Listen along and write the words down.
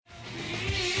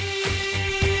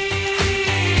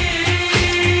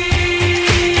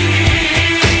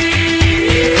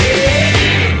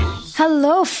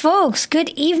folks. Good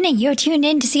evening. You're tuned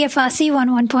in to CFRC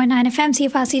 101.9 FM,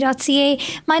 CFRC.ca.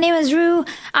 My name is Rue.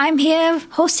 I'm here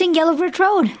hosting Yellow Brit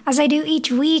Road, as I do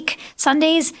each week,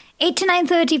 Sundays, 8 to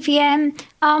 9:30 p.m.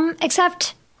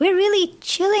 Except we're really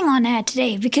chilling on air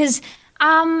today because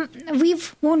we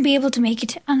won't be able to make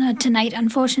it tonight,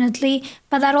 unfortunately.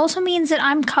 But that also means that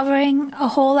I'm covering a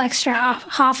whole extra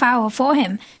half hour for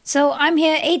him. So I'm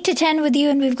here 8 to 10 with you,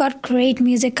 and we've got great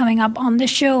music coming up on the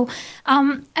show.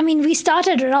 We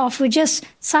started it off with just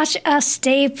such a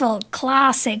staple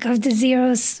classic of the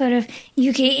Zeros sort of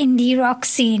UK indie rock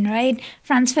scene, right?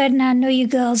 Franz Ferdinand, Know You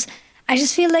Girls. I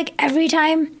just feel like every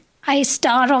time I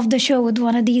start off the show with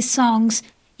one of these songs,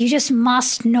 you just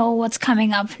must know what's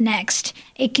coming up next.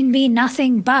 It can be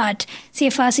nothing but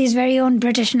CFRC's very own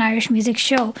British and Irish music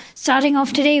show. Starting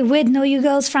off today with Know You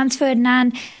Girls, Franz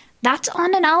Ferdinand. That's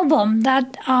on an album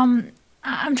that,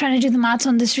 I'm trying to do the maths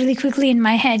on this really quickly in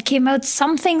my head, came out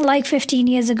something like 15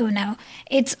 years ago now.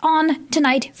 It's on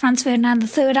tonight, Franz Ferdinand, the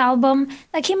third album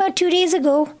that came out 2 days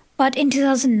ago, but in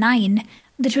 2009.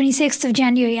 The 26th of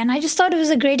January, and I just thought it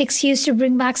was a great excuse to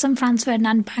bring back some Franz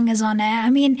Ferdinand bangers on air. I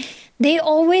mean, they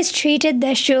always treated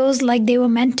their shows like they were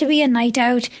meant to be a night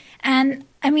out, and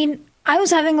I was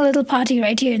having a little party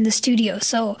right here in the studio,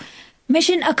 so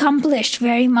mission accomplished,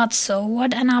 very much so.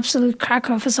 What an absolute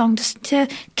cracker of a song to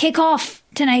kick off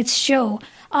tonight's show.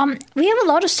 We have a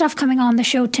lot of stuff coming on the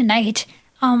show tonight.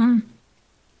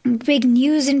 Big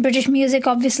news in British music,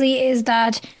 obviously, is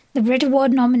that the Brit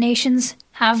Award nominations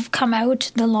have come out,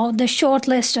 the short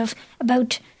list of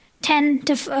about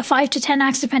 5 to 10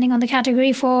 acts, depending on the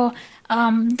category, for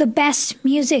the best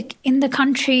music in the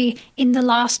country in the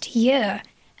last year.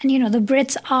 And, the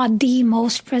Brits are the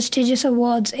most prestigious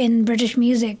awards in British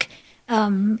music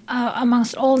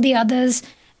amongst all the others.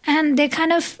 And they're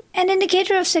kind of an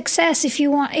indicator of success if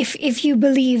you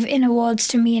believe in awards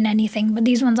to mean anything. But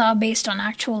these ones are based on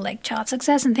actual chart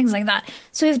success and things like that.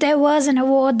 So if there was an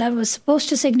award that was supposed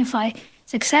to signify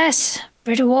success,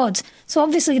 Brit Awards. So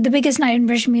obviously the biggest night in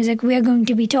British music, we're going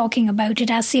to be talking about it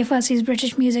as CFRC's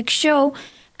British Music Show.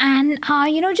 And,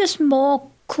 just more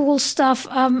cool stuff.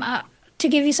 To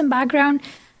give you some background,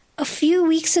 a few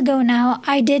weeks ago now,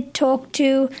 I did talk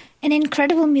to an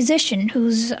incredible musician who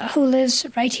lives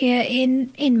right here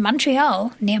in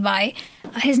Montreal, nearby.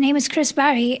 His name is Chris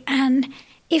Barry, and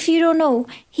if you don't know,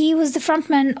 he was the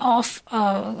frontman of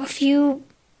a few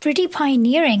pretty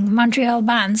pioneering Montreal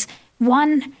bands.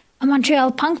 One, a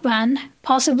Montreal punk band,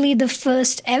 possibly the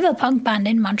first ever punk band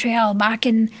in Montreal back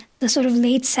in the sort of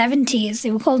late 70s. They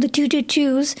were called the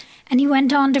 222s, and he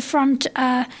went on to front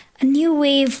a new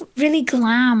wave, really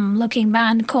glam-looking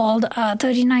band called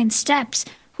 39 Steps,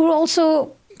 who were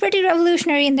also pretty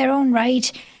revolutionary in their own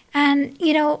right. And,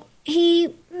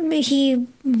 he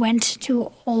went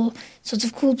to all sorts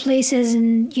of cool places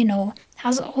and,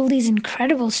 has all these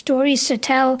incredible stories to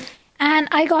tell. And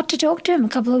I got to talk to him a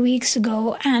couple of weeks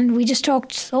ago, and we just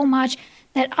talked so much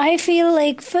that I feel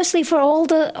like, firstly, for all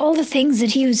the things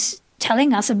that he was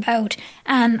telling us about,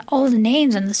 and all the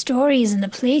names and the stories and the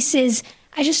places,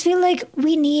 I just feel like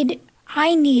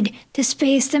I need to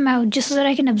space them out just so that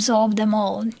I can absorb them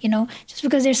all, just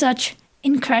because they're such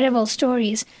incredible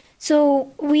stories.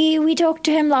 So we talked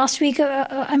to him last week.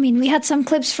 We had some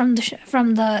clips from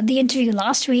the interview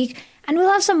last week, and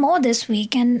we'll have some more this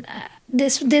week. And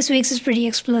this week's is pretty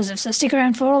explosive, so stick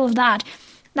around for all of that.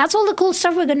 That's all the cool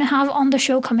stuff we're going to have on the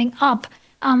show coming up.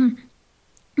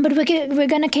 But we're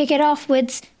going to kick it off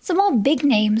with some more big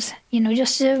names.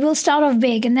 We'll start off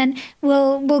big, and then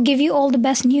we'll give you all the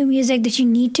best new music that you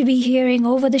need to be hearing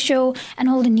over the show, and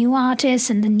all the new artists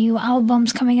and the new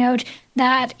albums coming out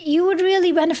that you would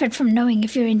really benefit from knowing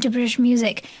if you're into British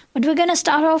music. But we're going to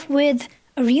start off with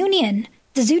a reunion.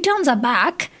 The Zootones are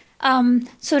back.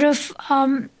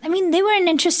 They were an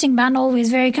interesting band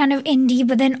always, very kind of indie,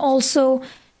 but then also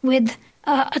with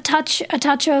a touch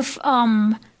of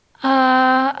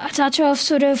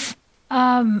sort of,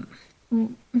 I'm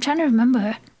trying to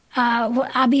remember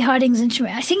what Abby Harding's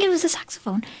instrument. I think it was the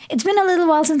saxophone. It's been a little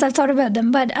while since I've thought about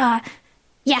them, but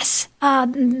yes,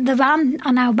 the band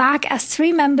are now back as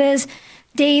three members: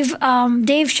 Dave,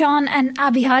 Sean, and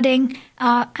Abby Harding,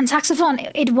 and saxophone.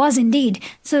 It was indeed.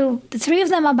 So the three of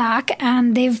them are back,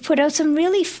 and they've put out some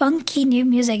really funky new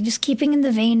music, just keeping in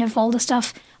the vein of all the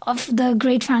stuff of the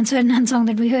great Franz Ferdinand song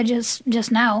that we heard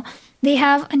just now. They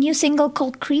have a new single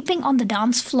called "Creeping on the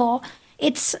Dance Floor."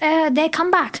 It's their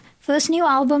comeback. First new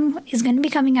album is going to be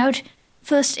coming out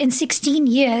first in 16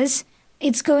 years.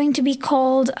 It's going to be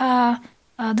called,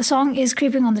 the song is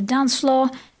 "Creeping on the Dance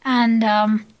Floor," and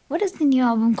what is the new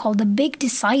album called? The Big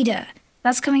Decider.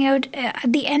 That's coming out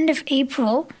at the end of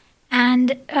April.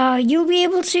 And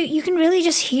you can really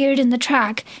just hear it in the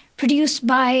track, produced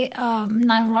by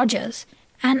Nile Rodgers.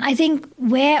 And I think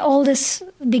where all this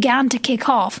began to kick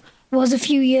off was a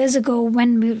few years ago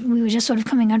when we were just sort of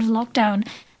coming out of lockdown.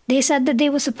 They said that they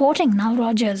were supporting Nile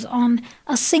Rodgers on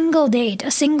a single date,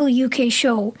 a single UK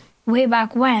show way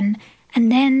back when.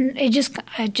 And then it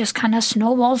just kind of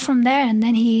snowballed from there. And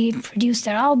then he produced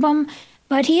their album.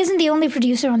 But he isn't the only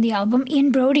producer on the album.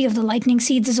 Ian Brody of the Lightning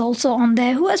Seeds is also on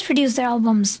there, who has produced their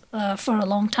albums for a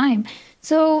long time.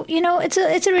 So,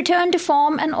 it's a return to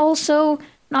form, and also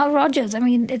Nile Rodgers. I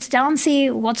mean, it's dancey,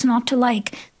 what's not to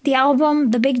like? The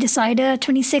album, The Big Decider,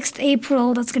 26th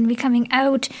April, that's going to be coming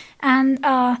out. And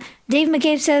Dave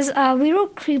McCabe says, we were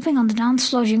creeping on the dance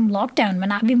floor during lockdown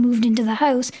when Abby moved into the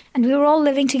house, and we were all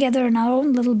living together in our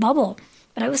own little bubble.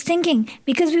 But I was thinking,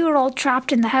 because we were all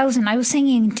trapped in the house and I was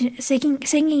singing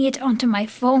it onto my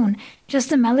phone, just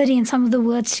the melody and some of the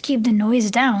words to keep the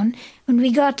noise down, when we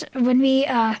got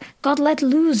let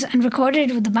loose and recorded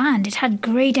it with the band, it had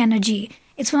great energy.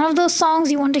 It's one of those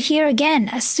songs you want to hear again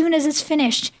as soon as it's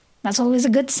finished. That's always a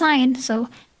good sign, so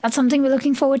that's something we're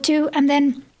looking forward to. And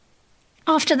then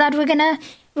after that, we're gonna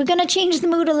change the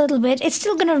mood a little bit. It's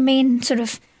still gonna remain sort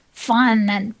of fun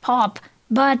and pop,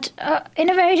 but in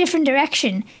a very different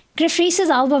direction. Griff Rhys's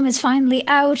album is finally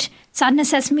out.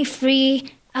 Sadness Sets Me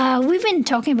Free. We've been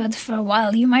talking about this for a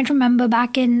while. You might remember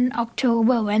back in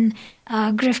October when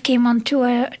Griff came on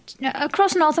tour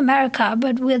across North America,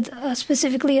 but with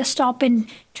specifically a stop in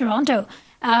Toronto,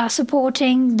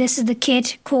 supporting This Is the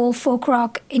Kid, cool folk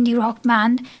rock, indie rock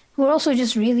band, who are also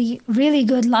just really, really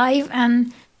good live,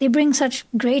 and they bring such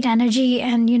great energy,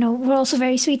 and, were also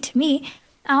very sweet to me.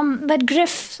 But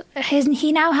Griff,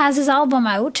 he now has his album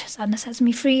out, Sadness Sets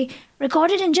Me Free,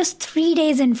 recorded in just 3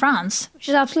 days in France, which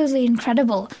is absolutely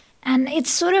incredible. And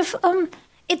it's sort of,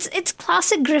 it's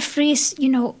classic Griff Rhys,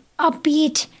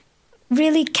 upbeat,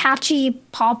 really catchy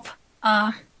pop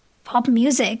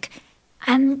music,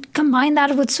 and combine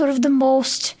that with sort of the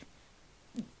most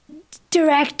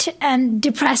direct and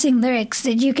depressing lyrics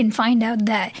that you can find out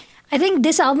there. I think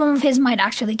this album of his might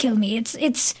actually kill me.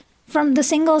 It's from the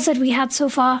singles that we had so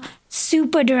far,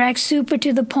 super direct, super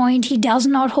to the point. He does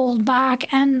not hold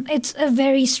back, and it's a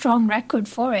very strong record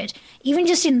for it. Even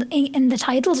just in the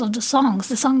titles of the songs,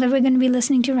 the song that we're going to be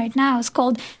listening to right now is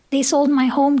called They Sold My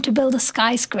Home to Build a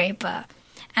Skyscraper.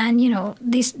 And,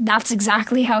 that's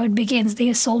exactly how it begins.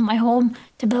 They sold my home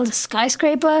to build a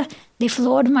skyscraper. They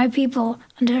floored my people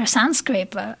under a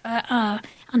sandscraper.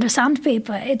 Under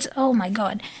sandpaper. It's, oh my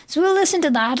god. So we'll listen to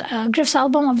that. Griff's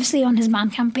album, obviously, on his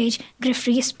Bandcamp page, Griff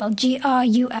Rhys, spelled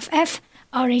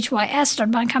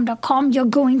GRUFFRHYS.bandcamp.com. You're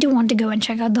going to want to go and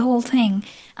check out the whole thing.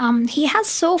 He has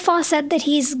so far said that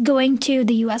he's going to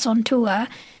the US on tour.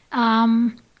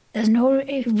 When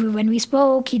we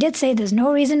spoke, he did say there's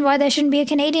no reason why there shouldn't be a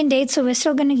Canadian date, so we're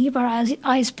still going to keep our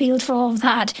eyes peeled for all of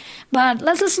that. But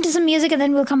let's listen to some music and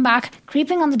then we'll come back,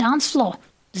 creeping on the dance floor.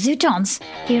 Zootons,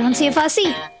 here on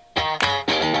CFRC.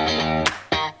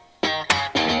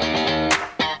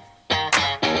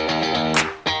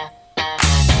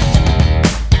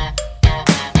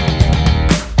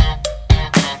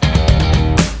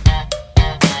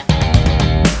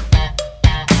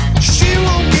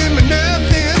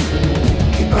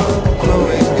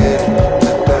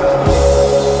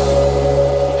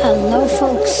 Hello,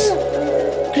 folks.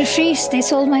 Griff Rhys, they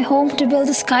sold my home to build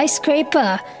a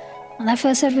skyscraper. When I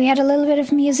first heard, we had a little bit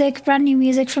of music, brand new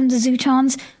music from the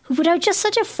Zootons, who put out just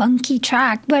such a funky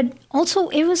track, but also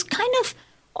it was kind of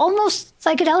almost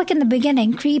psychedelic in the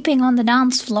beginning, creeping on the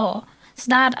dance floor. So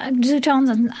that,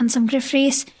 Zootons and some Griff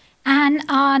Rhys. And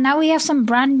now we have some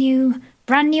brand new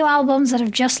albums that have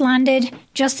just landed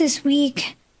just this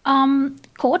week.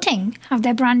 Courting have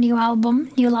their brand new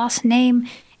album, New Last Name.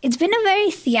 It's been a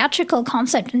very theatrical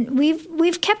concept, and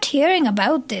we've kept hearing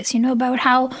about this, about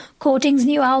how Courting's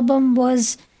new album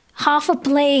was half a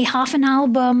play, half an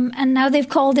album, and now they've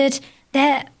called it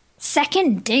their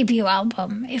second debut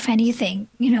album, if anything.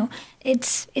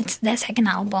 It's their second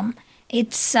album.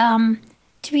 It's to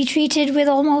be treated with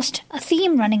almost a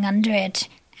theme running under it,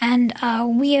 and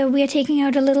we are taking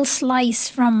out a little slice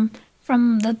from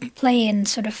the play and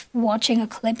sort of watching a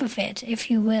clip of it, if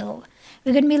you will.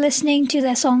 We're going to be listening to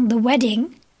their song The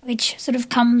Wedding, which sort of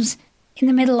comes in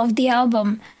the middle of the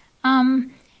album. I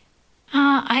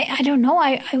don't know.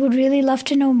 I would really love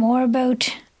to know more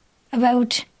about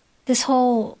the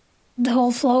whole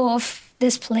flow of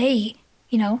this play.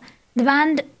 The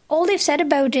band, all they've said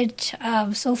about it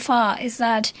so far is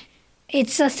that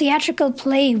it's a theatrical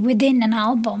play within an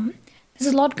album.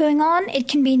 There's a lot going on. It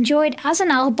can be enjoyed as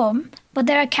an album, but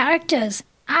there are characters,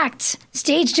 acts,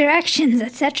 stage directions,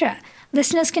 etc.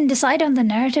 listeners can decide on the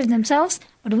narrative themselves,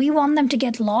 but we want them to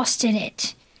get lost in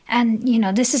it. And,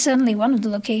 this is certainly one of the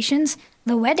locations,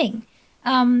 the wedding.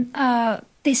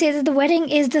 They say that the wedding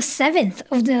is the seventh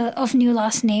of New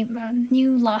Last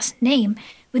Name,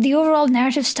 with the overall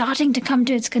narrative starting to come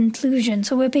to its conclusion.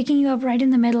 So we're picking you up right in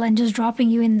the middle and just dropping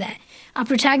you in there. Our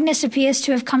protagonist appears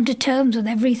to have come to terms with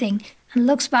everything and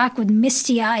looks back with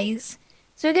misty eyes.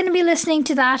 So we're going to be listening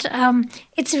to that.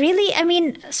 It's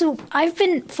really, so I've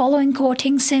been following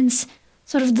Courting since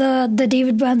sort of the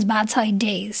David Byrne's Bad Side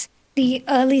days, the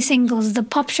early singles, the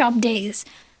pop shop days.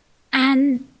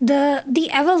 And the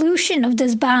evolution of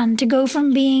this band to go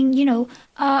from being, a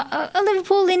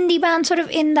Liverpool indie band sort of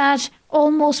in that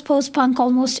almost post-punk,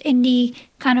 almost indie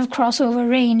kind of crossover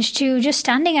range to just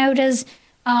standing out as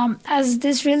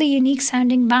this really unique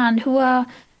sounding band who are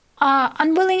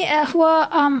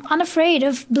unafraid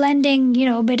of blending,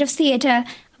 a bit of theatre,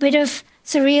 a bit of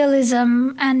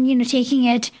surrealism, and taking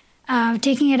it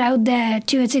out there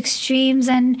to its extremes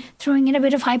and throwing in a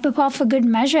bit of hyperpop for good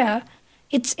measure.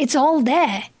 It's all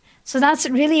there. So that's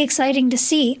really exciting to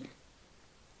see.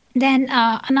 Then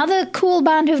another cool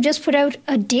band who've just put out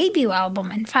a debut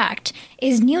album, in fact,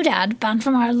 is New Dad, band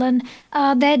from Ireland.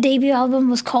 Their debut album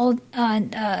was called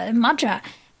Madra.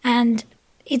 And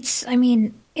it's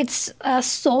a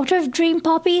sort of dream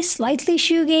poppy, slightly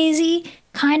shoegazy,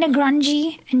 kind of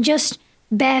grungy, and just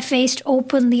barefaced,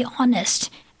 openly honest.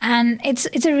 And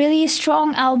it's a really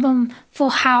strong album for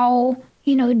how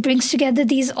it brings together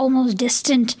these almost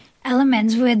distant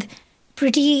elements with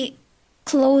pretty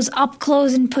up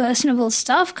close and personable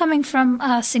stuff coming from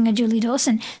singer Julie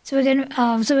Dawson. So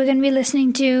we're gonna be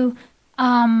listening to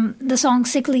the song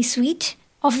 "Sickly Sweet"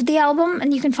 of the album,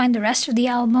 and you can find the rest of the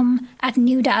album at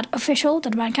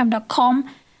newdadofficial.bandcamp.com.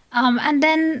 And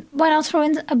then why not throw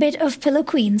in a bit of Pillow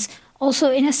Queens,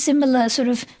 also in a similar sort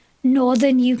of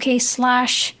northern UK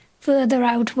 / further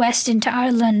out west into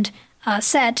Ireland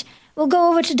set. We'll go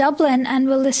over to Dublin and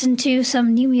we'll listen to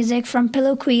some new music from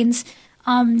Pillow Queens.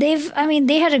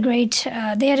 They had a great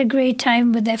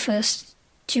time with their first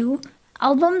two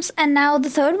albums, and now the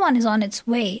third one is on its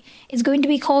way. It's going to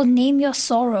be called Name Your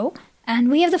Sorrow,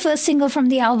 and we have the first single from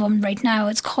the album right now.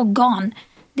 It's called Gone.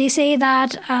 They say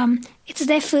that it's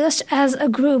their first as a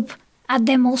group at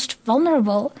their most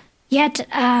vulnerable, yet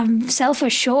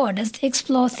self-assured, as they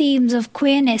explore themes of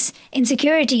queerness,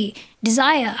 insecurity,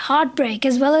 desire, heartbreak,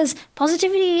 as well as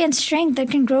positivity and strength that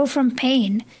can grow from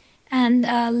pain. And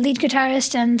lead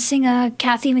guitarist and singer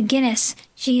Kathy McGuinness,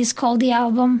 she's called the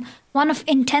album one of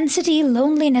intensity,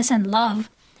 loneliness, and love.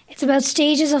 It's about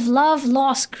stages of love,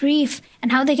 loss, grief,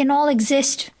 and how they can all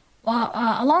exist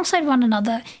alongside one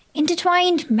another,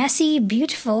 intertwined, messy,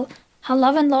 beautiful, how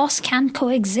love and loss can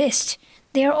coexist.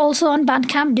 They are also on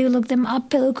Bandcamp. Do look them up,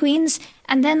 Pillow Queens.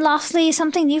 And then lastly,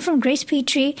 something new from Grace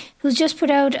Petrie, who's just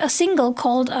put out a single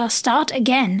called Start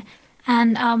Again.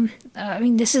 And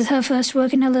this is her first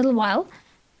work in a little while.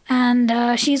 And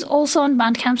she's also on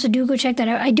Bandcamp, so do go check that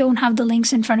out. I don't have the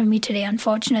links in front of me today,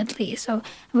 unfortunately. So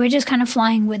we're just kind of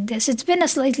flying with this. It's been a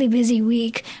slightly busy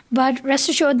week, but rest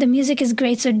assured the music is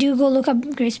great. So do go look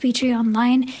up Grace Petrie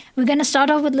online. We're going to start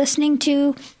off with listening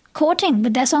to Courting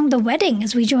with their song The Wedding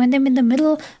as we join them in the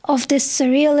middle of this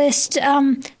surrealist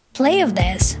play of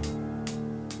theirs.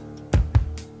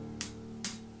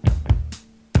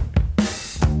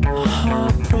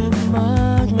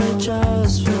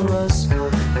 Just for us.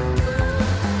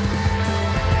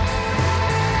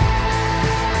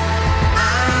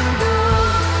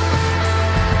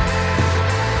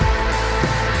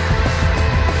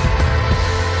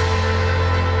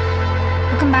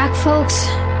 Welcome back, folks.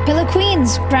 Pillow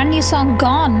Queens, brand new song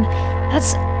Gone.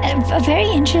 That's a very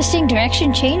interesting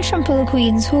direction change from Pillow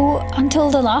Queens, who until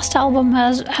the last album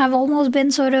have almost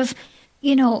been sort of,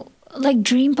 like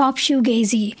dream pop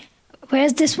shoegazy,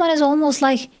 whereas this one is almost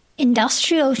like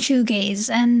industrial shoegaze,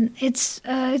 and it's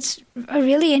a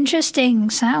really interesting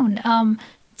sound.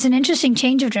 It's an interesting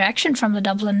change of direction from the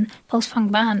Dublin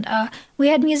post-punk band. We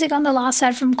had music on the last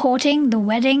set from Courting, The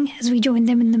Wedding, as we joined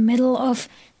them in the middle of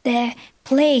their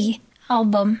play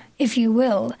album, if you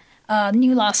will.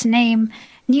 New Last Name.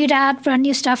 New Dad, brand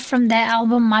new stuff from their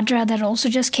album Madra that also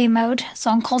just came out. A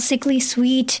song called Sickly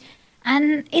Sweet.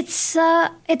 And it's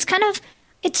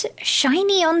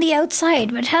shiny on the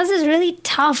outside, but it has this really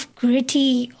tough,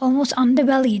 gritty, almost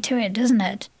underbelly to it, doesn't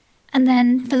it? And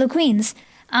then Pillow Queens.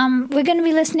 We're going to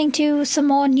be listening to some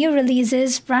more new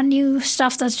releases, brand new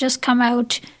stuff that's just come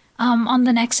out on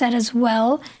the next set as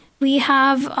well. We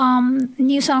have a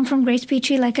new song from Grace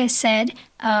Petrie, like I said.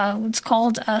 It's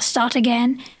called Start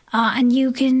Again. And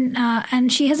you can,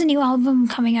 and she has a new album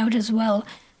coming out as well.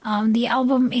 The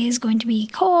album is going to be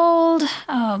called...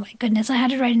 Oh my goodness, I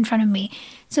had it right in front of me.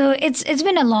 So it's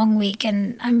been a long week,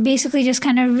 and I'm basically just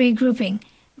kind of regrouping.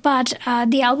 But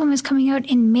the album is coming out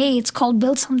in May. It's called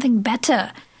Build Something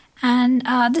Better. And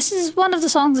this is one of the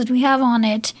songs that we have on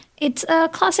it. It's a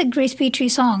classic Grace Petrie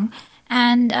song,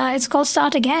 and it's called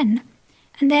Start Again.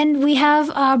 And then we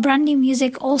have brand new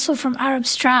music also from Arab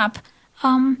Strap.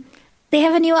 They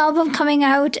have a new album coming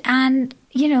out, and,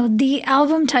 you know, the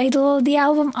album title, the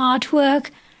album artwork,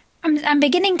 I'm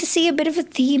beginning to see a bit of a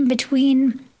theme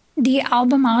between the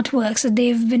album artworks that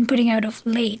they've been putting out of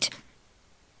late.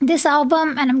 This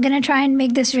album, and I'm going to try and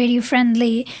make this radio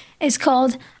friendly, is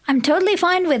called I'm Totally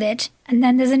Fine With It. And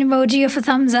then there's an emoji of a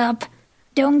thumbs up.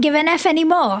 Don't give an F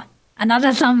anymore.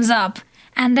 Another thumbs up.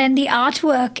 And then the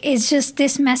artwork is just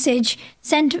this message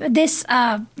sent, this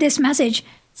message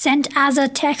sent as a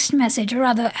text message, or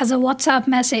rather as a WhatsApp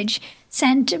message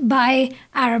sent by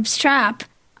Arab Strap.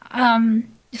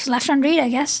 Just left on read, I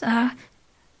guess.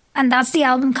 And that's the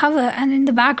album cover. And in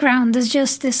the background, there's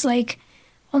just this like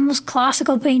almost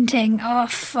classical painting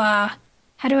of,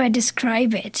 how do I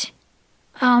describe it?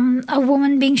 A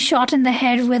woman being shot in the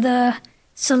head with a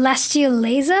celestial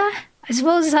laser, I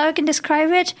suppose is how I can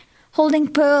describe it, holding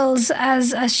pearls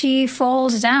as she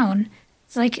falls down.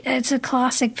 It's like, it's a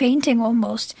classic painting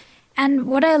almost. And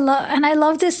what I love, and I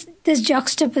love this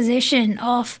juxtaposition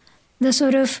of the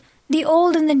sort of the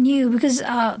old and the new, because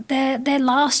their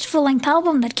last full-length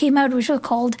album that came out, which was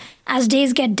called As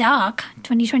Days Get Dark,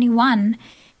 2021,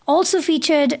 also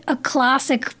featured a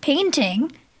classic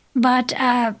painting, but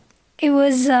it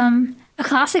was a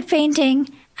classic painting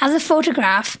as a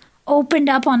photograph opened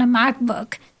up on a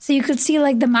MacBook. So you could see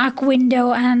like the Mac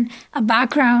window and a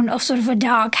background of sort of a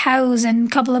dark house and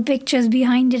a couple of pictures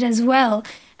behind it as well.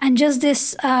 And just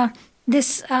this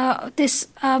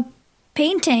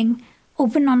painting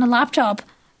open on a laptop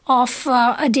of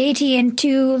a deity and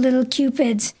two little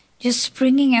cupids just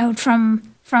springing out from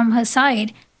her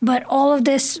side. But all of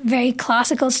this very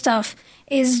classical stuff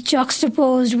is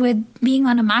juxtaposed with being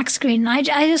on a Mac screen. I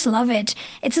just love it.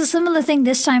 It's a similar thing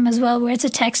this time as well, where it's a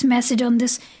text message on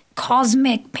this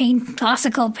cosmic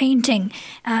classical painting.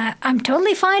 I'm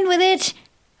totally fine with it.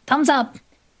 Thumbs up.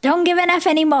 Don't give an F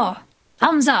anymore.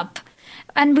 Thumbs up.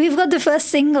 And we've got the first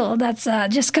single that's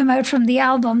just come out from the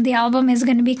album. The album is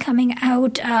going to be coming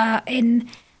out in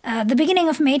the beginning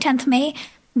of May, 10th May.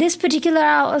 This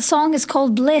particular song is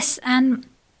called Bliss, and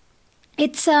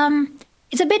it's a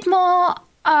bit more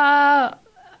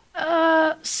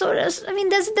sort of, I mean,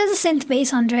 there's a synth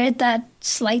bass under it that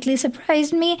slightly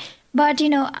surprised me, but, you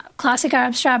know, classic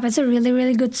Arab Strap, it's a really,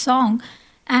 really good song.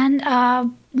 And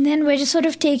then we're just sort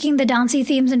of taking the dancey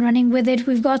themes and running with it.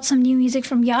 We've got some new music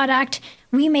from Yard Act.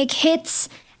 We make hits.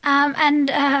 And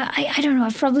I don't know,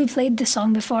 I've probably played this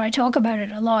song before. I talk about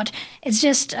it a lot. It's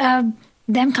just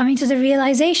them coming to the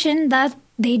realization that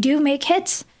they do make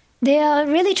hits. They are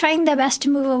really trying their best to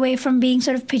move away from being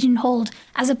sort of pigeonholed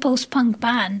as a post-punk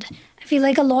band. I feel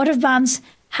like a lot of bands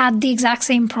had the exact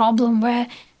same problem, where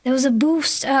there was a boom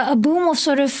of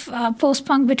sort of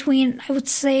post-punk between, I would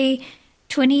say,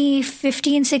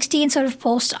 2015, 16, sort of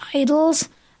post-Idols,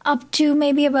 up to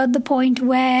maybe about the point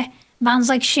where bands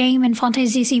like Shame and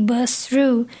Fontaine's DC burst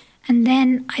through. And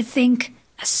then I think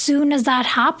as soon as that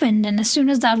happened, and as soon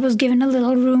as that was given a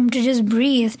little room to just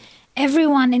breathe,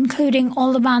 everyone, including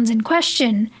all the bands in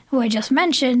question, who I just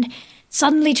mentioned,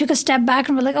 suddenly took a step back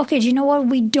and were like, okay, do you know what?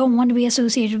 We don't want to be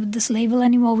associated with this label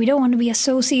anymore. We don't want to be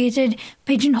associated,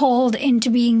 pigeonholed into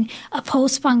being a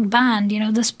post-punk band. You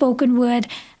know, the spoken word,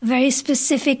 very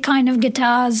specific kind of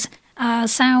guitars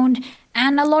sound.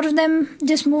 And a lot of them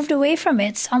just moved away from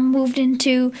it. Some moved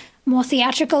into more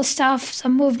theatrical stuff.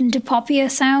 Some moved into poppier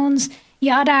sounds.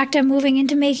 Yard Act are moving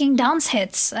into making dance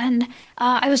hits. And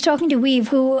I was talking to Weave,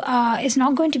 who is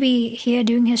not going to be here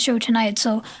doing his show tonight,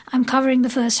 so I'm covering the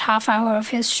first half hour of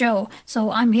his show. So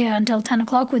I'm here until 10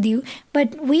 o'clock with you.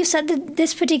 But Weave said that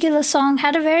this particular song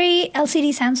had a very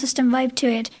LCD sound system vibe to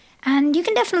it. And you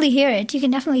can definitely hear it.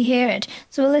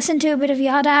 So we'll listen to a bit of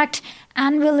Yard Act,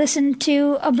 and we'll listen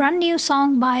to a brand new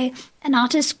song by an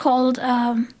artist called...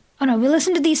 we'll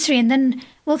listen to these three, and then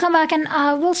we'll come back and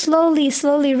we'll slowly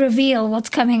reveal what's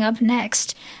coming up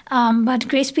next. But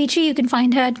Grace Petrie, you can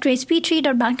find her at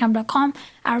gracepetrie.bandcamp.com,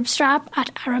 Arab Strap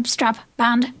at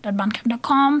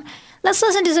arabstrapband.bandcamp.com. Let's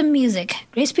listen to some music.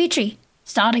 Grace Petrie,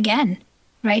 Start Again,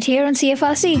 right here on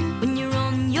CFRC. When you're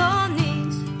on your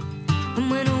knees,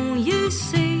 and when all you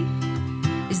see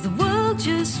is the world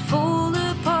just fall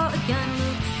apart again,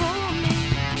 look for me.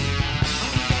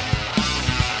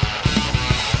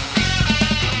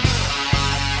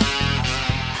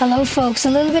 Hello, folks. A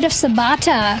little bit of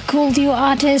Sabata, cool duo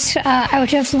artist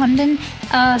out of London.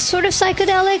 Sort of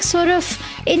psychedelic, sort of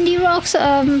indie rock,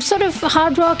 sort of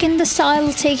hard rock in the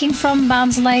style, taking from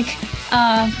bands like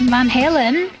Van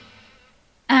Halen.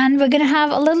 And we're going to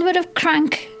have a little bit of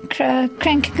crank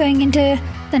going into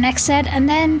the next set. And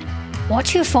then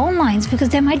watch your phone lines, because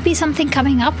there might be something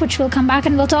coming up which we'll come back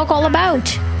and we'll talk all about.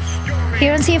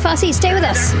 Here on CFRC, stay with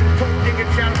us.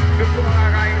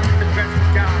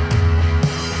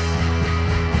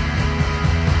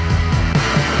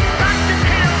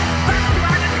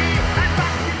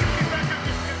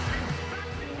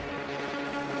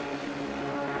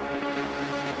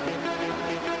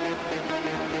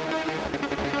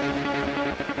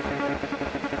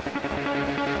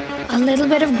 A little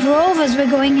bit of Grove as we're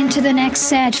going into the next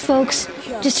set, folks.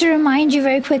 Just to remind you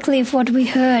very quickly of what we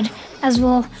heard, as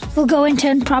we'll go into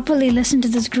and properly listen to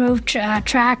this Grove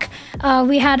track.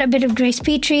 We had a bit of Grace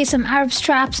Petrie, some Arab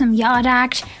Strap, some Yard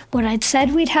Act, what I'd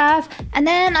said we'd have, and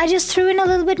then I just threw in a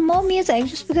little bit more music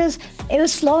just because it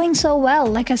was flowing so well.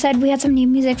 Like I said, we had some new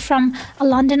music from a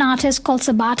London artist called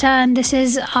Sabata, and this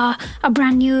is a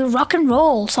brand new rock and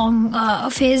roll song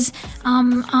of his,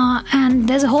 and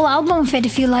there's a whole album of it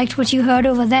if you liked what you heard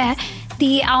over there.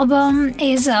 The album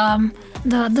is,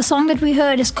 the song that we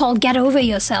heard is called Get Over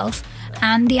Yourself,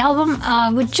 and the album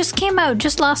which just came out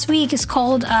just last week is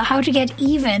called How to Get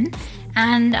Even,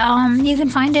 and you can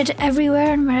find it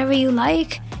everywhere and wherever you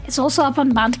like. It's also up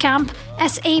on Bandcamp,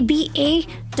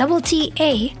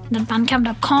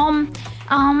 sabata.bandcamp.com.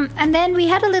 And then we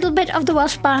had a little bit of the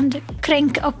Welsh band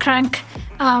Crinc, Crinc,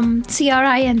 and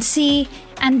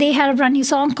they had a brand new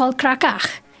song called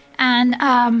Crakach, and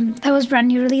that was brand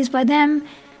new release by them.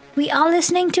 We are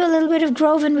listening to a little bit of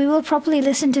Grove, and we will properly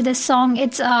listen to this song.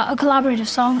 It's a collaborative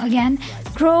song again.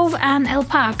 Grove and El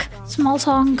Pac, small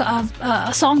song,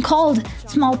 a song called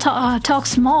Small Talk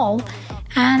Small.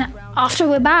 And after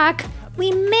we're back,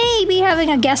 we may be having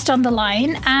a guest on the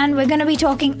line, and we're going to be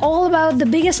talking all about the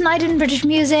biggest night in British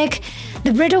music,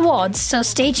 the Brit Awards. So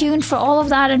stay tuned for all of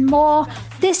that and more.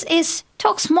 This is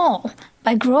Talk Small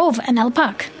by Grove and El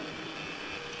Pac.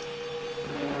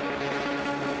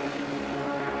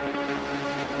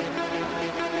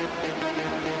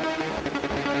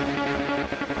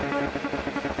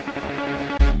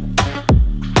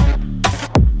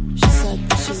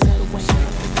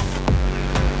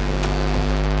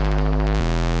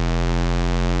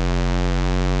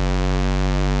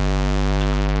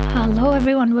 Hello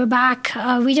everyone, we're back.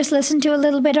 We just listened to a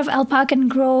little bit of El Pac and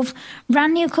Grove,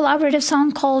 brand new collaborative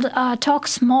song called Talk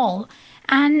Small.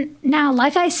 And now,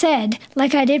 like I said,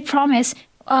 like I did promise,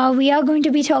 we are going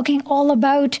to be talking all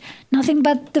about nothing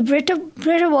but the Brit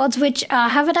Awards, which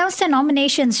have announced their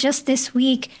nominations just this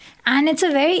week. And it's a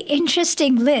very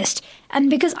interesting list. And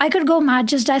because I could go mad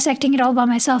just dissecting it all by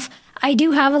myself, I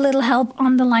do have a little help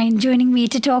on the line joining me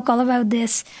to talk all about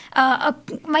this.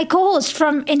 My co-host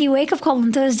from Indie Wake Up Call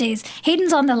on Thursdays,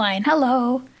 Hayden's on the line.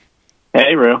 Hello.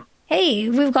 Hey, Rue. Hey,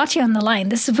 we've got you on the line.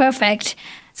 This is perfect.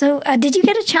 So did you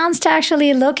get a chance to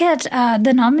actually look at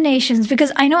the nominations?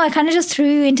 Because I know I kind of just threw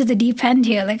you into the deep end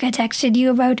here. Like I texted you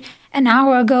about an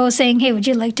hour ago saying, hey, would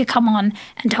you like to come on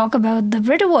and talk about the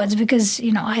Brit Awards? Because,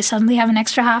 you know, I suddenly have an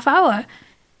extra half hour.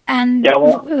 And yeah,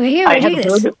 well, we're here to do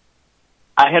this.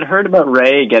 I had heard about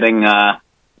Ray getting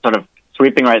sort of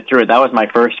sweeping right through it. That was my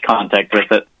first contact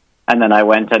with it. And then I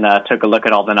went and took a look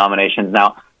at all the nominations.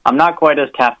 Now, I'm not quite as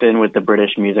tapped in with the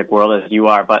British music world as you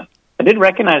are, but I did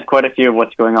recognize quite a few of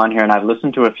what's going on here, and I've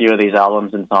listened to a few of these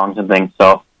albums and songs and things.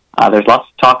 So there's lots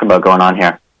to talk about going on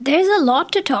here. There's a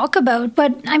lot to talk about,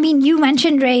 but I mean, you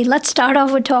mentioned Ray. Let's start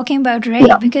off with talking about Ray,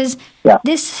 because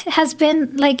this has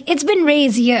been, like, it's been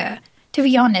Ray's year, to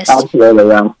be honest. Absolutely,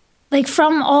 yeah. Like,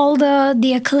 from all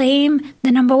the acclaim,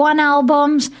 the number one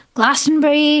albums,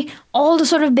 Glastonbury, all the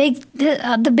sort of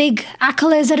the big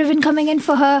accolades that have been coming in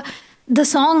for her. The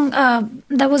song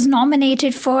that was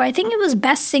nominated for, I think it was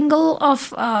best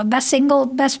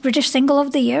British single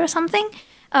of the year or something.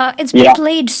 It's been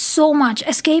played so much.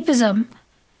 Escapism.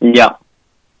 Yeah.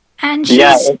 And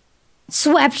she's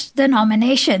swept the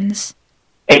nominations.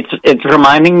 It's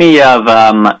reminding me of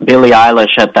Billie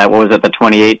Eilish at that, what was it, the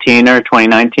 2018 or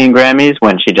 2019 Grammys,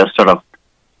 when she just sort of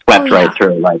swept right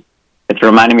through. Like, it's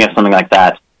reminding me of something like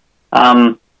that.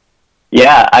 I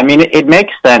mean, it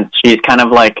makes sense. She's kind of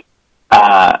like,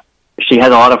 she has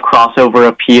a lot of crossover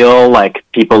appeal. Like,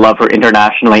 people love her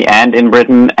internationally and in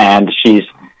Britain, and she's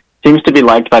seems to be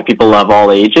liked by people of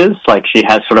all ages. Like, she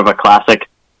has sort of a classic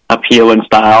appeal and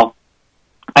style.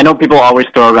 I know people always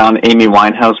throw around Amy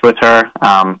Winehouse with her.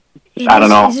 I don't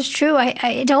know. This is true.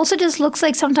 It also just looks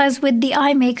like sometimes with the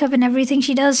eye makeup and everything,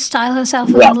 she does style herself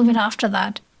a little bit after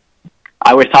that.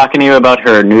 I was talking to you about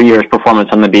her New Year's performance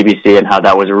on the BBC and how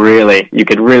that was really, you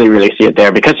could really, really see it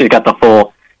there because she's got the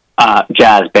full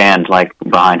jazz band like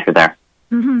behind her there.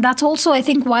 That's also, I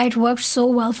think, why it worked so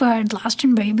well for her at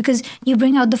Glastonbury, because you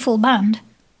bring out the full band.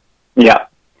 Yeah.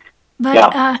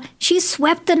 But she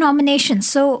swept the nominations.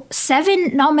 So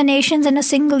 7 nominations in a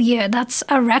single year. That's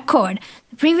a record.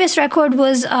 The previous record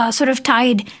was sort of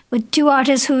tied with 2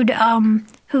 artists who'd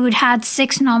had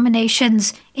 6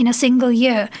 nominations in a single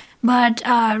year. But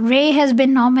Ray has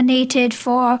been nominated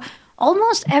for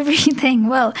almost everything.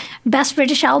 Well, Best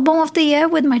British Album of the Year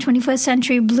with My 21st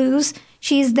Century Blues.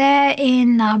 She's there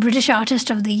in British Artist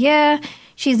of the Year.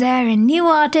 She's there in New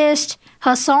Artist.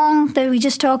 Her song that we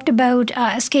just talked about,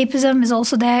 Escapism, is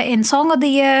also there in Song of the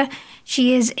Year.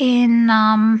 She is in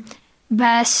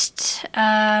Best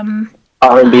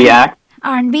R&B Act.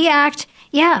 R&B Act.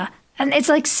 Yeah, and it's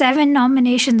like 7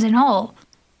 nominations in all.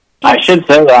 I should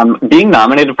say, being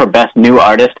nominated for Best New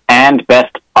Artist and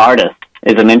Best Artist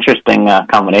is an interesting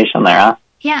combination there, huh?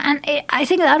 Yeah, and I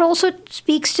think that also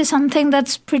speaks to something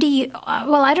that's pretty,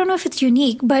 well, I don't know if it's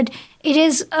unique, but it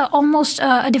is almost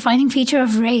a defining feature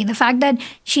of Ray. The fact that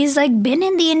she's like been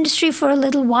in the industry for a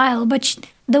little while, but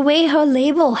the way her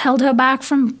label held her back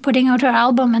from putting out her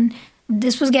album, and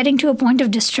this was getting to a point of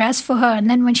distress for her. And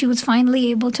then when she was finally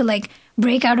able to like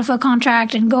break out of her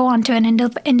contract and go onto an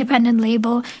independent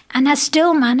label, and has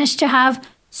still managed to have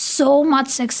so much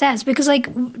success, because like,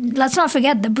 let's not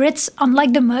forget, the Brits,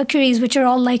 unlike the Mercurys, which are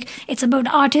all like, it's about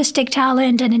artistic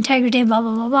talent and integrity and blah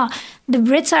blah blah blah, the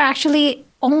Brits are actually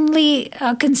only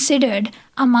considered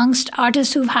amongst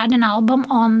artists who've had an album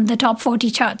on the top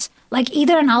 40 charts, like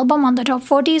either an album on the top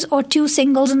 40s or 2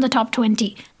 singles in the top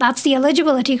 20. That's the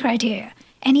eligibility criteria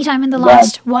anytime in the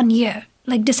last 1 year,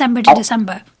 like December to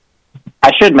December.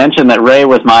 I should mention that Ray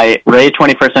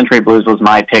 21st Century Blues was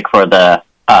my pick for the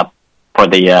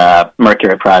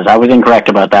Mercury Prize. I was incorrect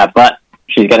about that, but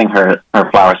she's getting her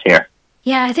flowers here.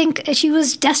 Yeah, I think she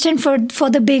was destined for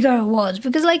the bigger awards,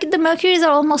 because like the Mercurys are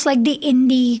almost like the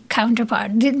indie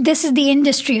counterpart. This is the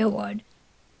industry award.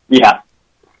 Yeah.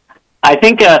 I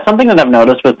think something that I've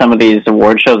noticed with some of these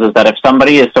award shows is that if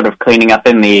somebody is sort of cleaning up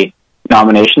in the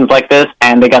nominations like this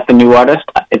and they got the new artist,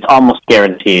 it's almost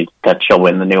guaranteed that she'll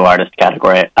win the new artist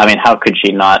category. I mean, how could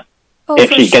she not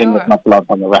if she's getting this much love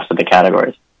from the rest of the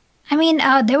categories? I mean,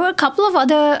 there were a couple of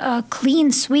other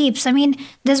clean sweeps. I mean,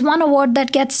 there's one award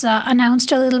that gets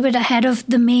announced a little bit ahead of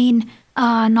the main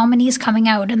nominees coming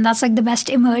out, and that's like the Best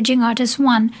Emerging Artist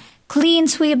one. Clean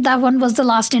sweep, that one was The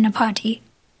Last Dinner Party.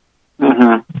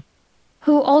 Mm-hmm.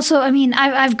 Who also, I mean,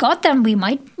 I've got them. We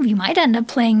might end up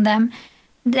playing them.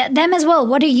 Them as well.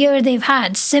 What a year they've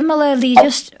had. Similarly,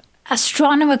 just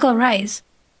astronomical rise.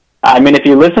 I mean, if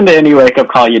you listen to any wake-up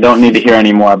call, you don't need to hear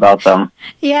any more about them.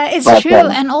 Yeah, it's true.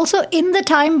 And also, in the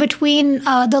time between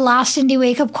the last indie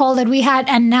wake-up call that we had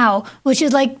and now, which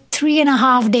is like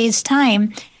 3.5 days'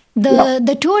 time,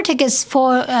 the tour tickets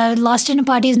for Last Dinner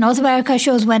Party's North America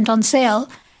shows went on sale.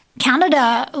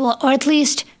 Canada, or at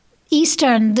least the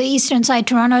eastern side,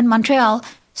 Toronto and Montreal,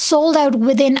 sold out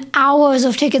within hours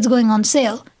of tickets going on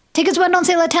sale. Tickets went on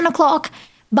sale at 10 o'clock.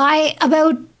 By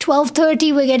about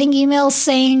 12:30, we're getting emails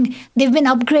saying they've been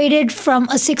upgraded from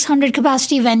a 600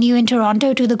 capacity venue in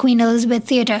Toronto to the Queen Elizabeth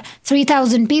Theatre,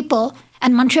 3,000 people,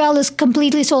 and Montreal is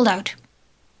completely sold out.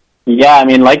 Yeah, I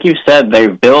mean, like you said,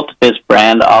 they've built this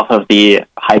brand off of the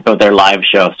hype of their live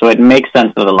show, so it makes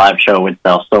sense that the live show would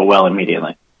sell so well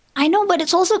immediately. I know, but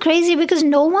it's also crazy because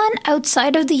no one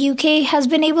outside of the UK has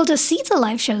been able to see the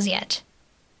live shows yet.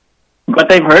 But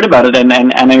they've heard about it, and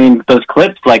I mean, those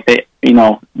clips, like they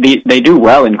do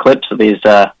well in clips of these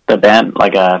the band,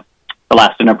 like The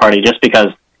Last Dinner Party, just because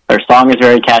their song is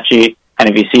very catchy, and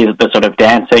if you see the sort of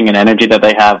dancing and energy that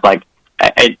they have, like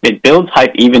it builds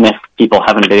hype even if people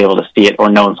haven't been able to see it or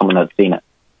known someone that's seen it.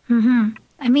 Mm-hmm.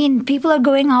 I mean, people are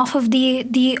going off of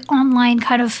the online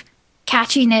kind of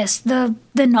catchiness,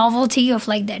 the novelty of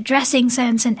like their dressing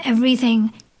sense and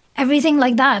everything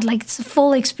like that. Like it's a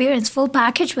full experience, full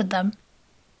package with them.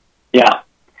 Yeah.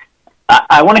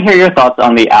 I want to hear your thoughts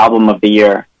on the album of the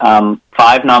year. 5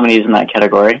 nominees in that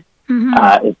category.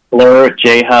 Mm-hmm. It's Blur,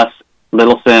 J Hus,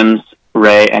 Little Sims,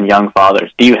 Ray, and Young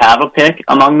Fathers. Do you have a pick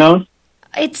among those?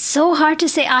 It's so hard to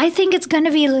say. I think it's going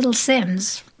to be Little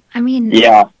Sims. I mean,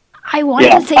 yeah. I want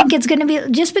to think it's going to be,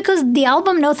 just because the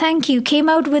album No Thank You came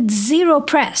out with 0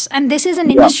 press, and this is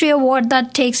an industry award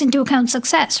that takes into account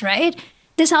success, right?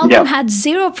 This album had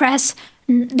 0 press.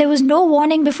 There was no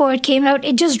warning before it came out.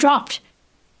 It just dropped.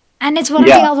 And it's one of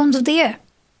the albums of the year.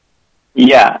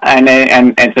 Yeah, and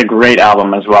it's a great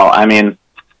album as well. I mean,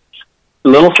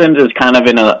 Little Sims is kind of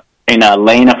in in a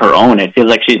lane of her own. It feels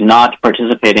like she's not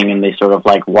participating in the sort of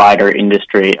like wider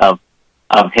industry of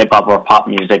hip hop or pop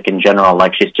music in general.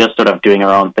 Like she's just sort of doing her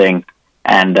own thing,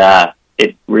 and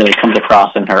it really comes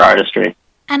across in her artistry.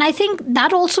 And I think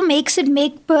that also makes it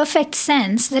make perfect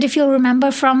sense that if you'll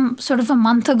remember from sort of a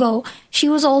month ago, she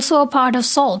was also a part of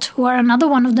SAULT, who are another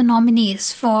one of the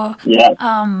nominees for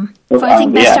I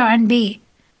think Best R&B.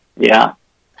 Yeah.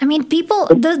 I mean, people...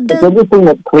 It's interesting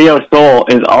that Cleo Sol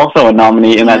is also a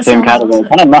nominee in that same category.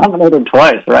 Kind of nominated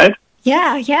twice, right?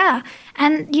 Yeah.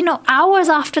 And, hours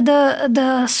after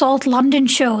the SAULT London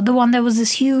show, the one that was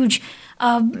this huge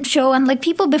show, and like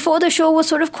people before the show were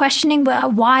sort of questioning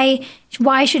why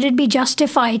should it be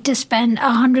justified to spend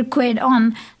 £100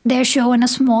 on their show in a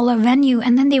smaller venue,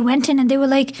 and then they went in and they were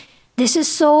like, this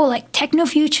is so like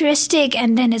techno-futuristic,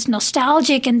 and then it's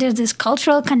nostalgic, and there's this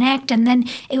cultural connect, and then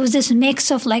it was this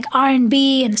mix of like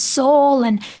R&B and soul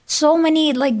and so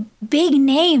many like big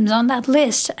names on that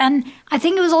list. And I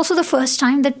think it was also the first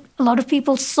time that a lot of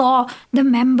people saw the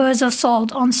members of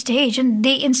SAULT on stage, and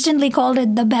they instantly called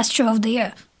it the best show of the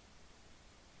year.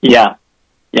 Yeah,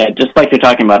 just like you're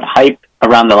talking about, hype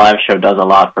around the live show does a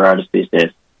lot for artists these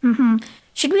days. Mm-hmm.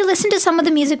 Should we listen to some of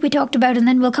the music we talked about, and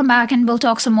then we'll come back and we'll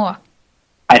talk some more?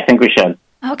 I think we should.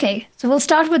 Okay, so we'll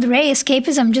start with Ray,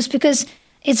 Escapism, just because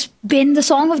it's been the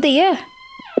song of the year.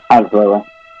 Absolutely.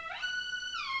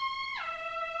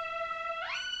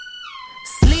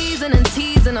 Sleazing and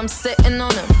teasing, I'm sitting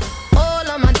on them. All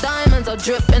of my diamonds are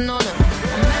dripping on them.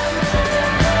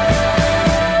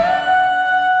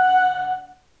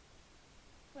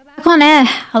 We're back on air.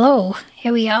 Hello,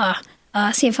 here we are.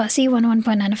 CFRC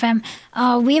 101.9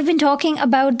 FM. We have been talking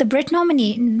about the Brit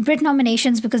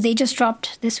nominations because they just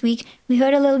dropped this week. We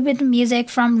heard a little bit of music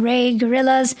from Ray,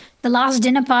 Gorillaz, The Last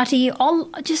Dinner Party, all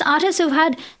just artists who've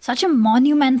had such a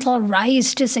monumental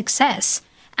rise to success.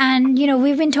 And,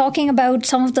 we've been talking about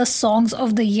some of the songs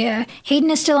of the year. Hayden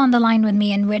is still on the line with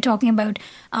me, and we're talking about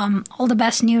all the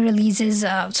best new releases.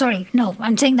 I'm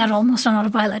saying that almost on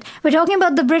autopilot. We're talking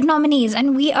about the Brit nominees,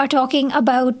 and we are talking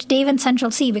about Dave and Central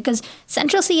C, because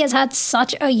Central C has had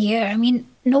such a year. I mean,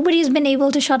 nobody's been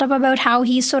able to shut up about how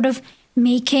he's sort of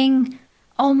making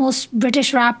almost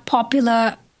British rap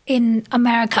popular in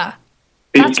America.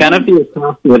 He's kind of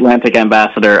the Atlantic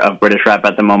ambassador of British rap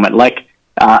at the moment, like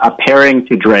a pairing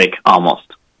to Drake, almost.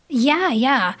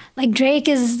 Yeah. Like Drake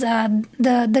is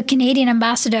the Canadian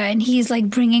ambassador, and he's like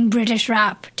bringing British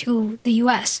rap to the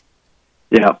US.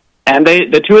 Yeah, and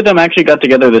the two of them actually got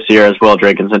together this year as well,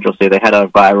 Drake and Central C. They had a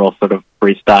viral sort of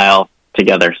freestyle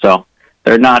together, so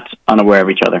they're not unaware of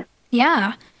each other.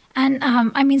 Yeah, and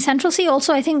Central C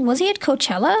also, I think, was he at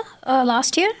Coachella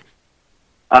last year?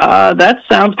 That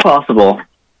sounds possible.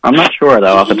 I'm not sure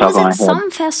though. Off the top of my head, some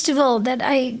festival that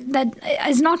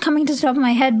is not coming to the top of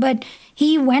my head, but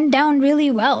he went down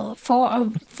really well for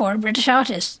a British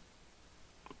artist.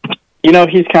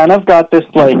 He's kind of got this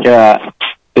like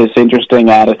this interesting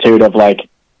attitude of like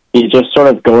he's just sort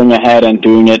of going ahead and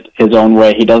doing it his own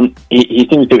way. He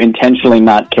seems to intentionally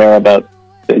not care about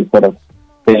the sort of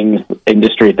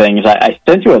industry things. I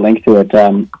sent you a link to it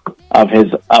of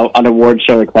his an award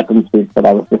show acceptance speech that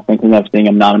I was just thinking of seeing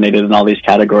him nominated in all these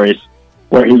categories,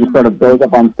 where he just sort of goes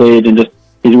up on stage and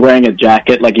he's wearing a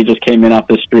jacket like he just came in off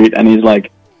the street, and he's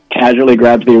like casually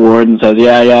grabs the award and says,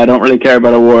 yeah, I don't really care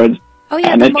about awards. Oh yeah,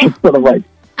 and it's just sort of like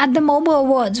at the MOBO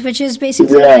Awards, which is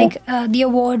basically like the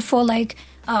award for like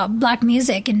black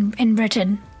music in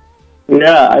Britain.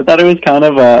 Yeah, I thought it was kind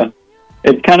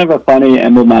of a funny,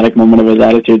 emblematic moment of his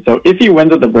attitude. So if he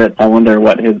wins at the Brits, I wonder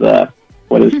what his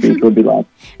speech would be like.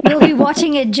 We'll be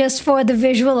watching it just for the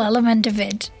visual element of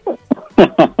it.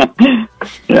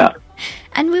 Yeah.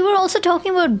 And we were also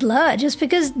talking about Blur, just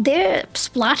because they're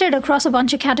splattered across a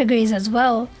bunch of categories as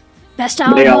well. Best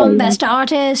album, best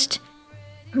artist.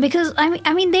 Because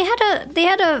I mean they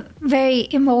had a very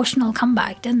emotional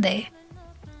comeback, didn't they?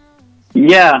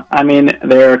 Yeah, I mean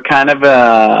they're kind of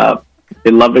a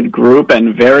beloved group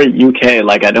and very UK.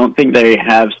 Like I don't think they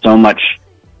have so much.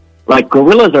 Like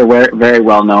Gorillaz are very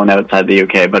well known outside the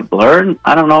UK, but Blur,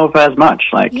 I don't know if as much.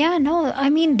 Like yeah, no, I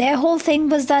mean their whole thing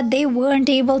was that they weren't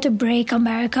able to break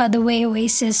America the way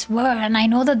Oasis were, and I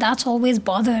know that that's always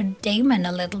bothered Damon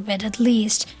a little bit, at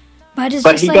least. But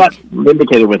he got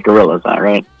vindicated with Gorillaz,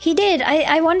 right? He did.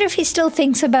 I wonder if he still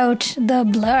thinks about the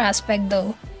Blur aspect,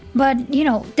 though. But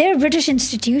they're a British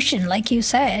institution, like you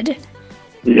said.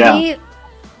 Yeah.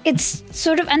 It's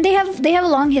sort of, and they have a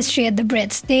long history at the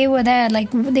Brits. They were there, like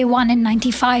they won in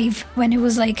 '95 when it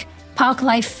was like Park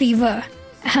Life fever,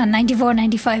 94,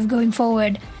 95 going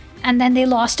forward, and then they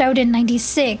lost out in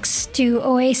 '96 to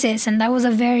Oasis, and that was a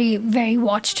very, very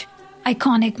watched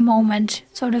iconic moment,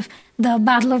 sort of the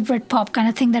Battle of Britpop kind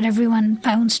of thing that everyone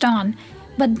pounced on.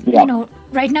 But,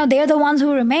 right now they're the ones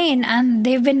who remain, and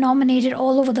they've been nominated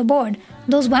all over the board.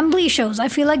 Those Wembley shows, I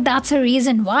feel like that's a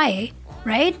reason why,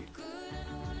 right?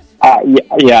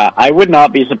 Yeah, I would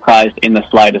not be surprised in the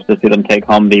slightest to see them take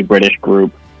home the British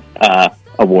group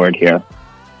award here.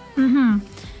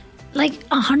 Like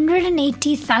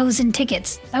 180,000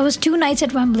 tickets. That was 2 nights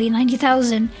at Wembley,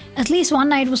 90,000. At least one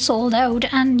night was sold out.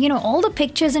 And, all the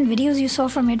pictures and videos you saw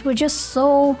from it were just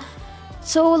so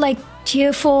like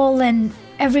tearful, and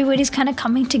everybody's kind of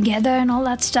coming together and all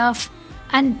that stuff.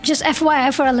 And just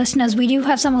FYI for our listeners, we do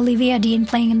have some Olivia Dean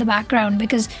playing in the background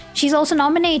because she's also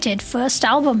nominated first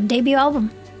album, debut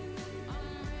album.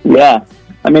 Yeah.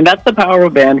 I mean, that's the power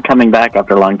of a band coming back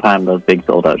after a long time, those big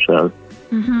sold-out shows.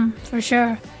 For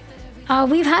sure.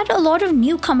 We've had a lot of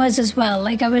newcomers as well,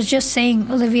 like I was just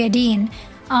saying, Olivia Dean.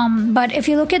 But if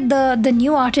you look at the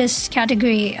new artists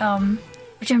category,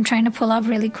 which I'm trying to pull up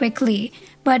really quickly,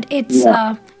 but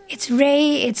it's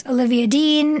Ray, it's Olivia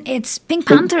Dean, it's Pink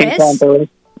Pantheress,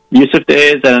 Yusuf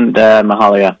Days, and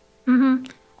Mahalia.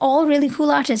 All really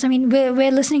cool artists. I mean,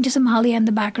 we're listening to some Mahalia in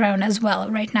the background as well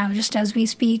right now, just as we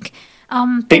speak.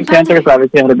 Pink Pantheress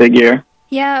obviously had a big year.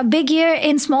 Yeah, big year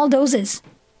in small doses.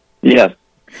 Yes.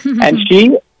 And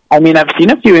I've seen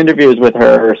a few interviews with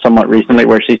her somewhat recently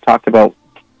where she's talked about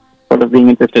sort of being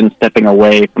interested in stepping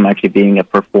away from actually being a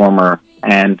performer,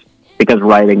 and because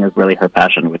writing is really her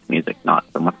passion with music, not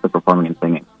so much the performing and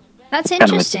singing. That's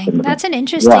interesting. That's an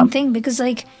interesting thing because,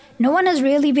 like, no one has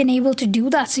really been able to do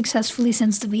that successfully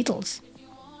since the Beatles.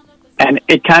 And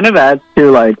it kind of adds to,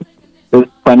 like, this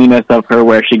funniness of her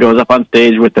where she goes up on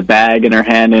stage with the bag in her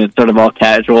hand and it's sort of all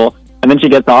casual. And then she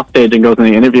gets off stage and goes in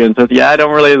the interview and says, yeah, I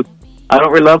don't really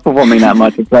love performing that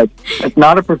much. It's like, it's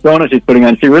not a persona she's putting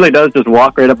on. She really does just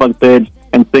walk right up on stage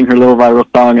and sing her little viral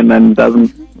song and then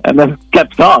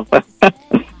gets off.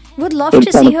 Would love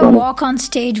to see her walk on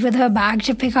stage with her bag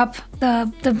to pick up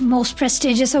the most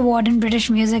prestigious award in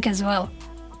British music as well.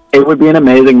 It would be an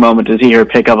amazing moment to see her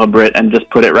pick up a Brit and just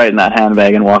put it right in that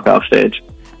handbag and walk off stage.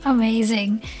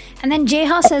 Amazing. And then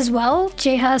J-Hus as well.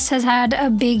 J-Hus has had a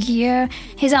big year.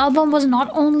 His album was not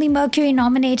only Mercury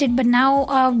nominated, but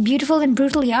now Beautiful and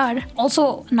Brutal Yard,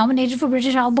 also nominated for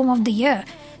British Album of the Year.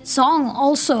 Song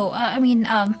also,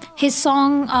 his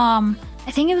song, I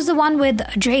think it was the one with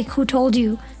Drake, Who Told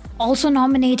You, also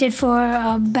nominated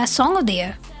for Best Song of the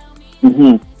Year.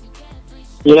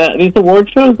 Yeah, these award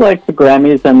shows like the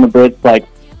Grammys and the Brits, like,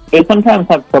 they sometimes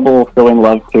have trouble showing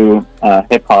love to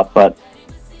hip-hop, but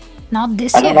not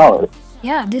this year. I don't know.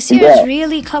 Yeah, this year has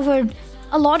really covered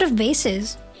a lot of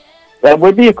bases. That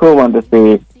would be a cool one to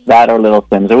see, that or Little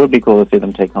Sims. It would be cool to see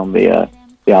them take home the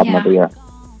album of the year.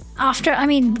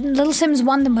 Little Sims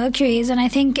won the Mercuries, and I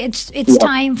think it's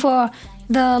time for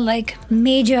the, like,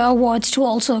 major awards to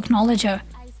also acknowledge her.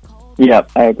 Yeah,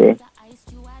 I agree.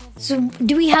 So,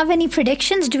 do we have any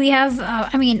predictions? Do we have,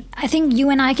 I think you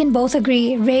and I can both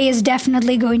agree Ray is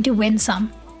definitely going to win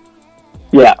some.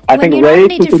 Yeah, I think Ray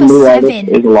is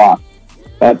a lot.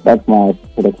 That's my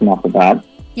prediction off the bat.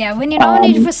 Yeah, when you're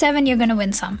nominated for 7, you're going to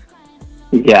win some.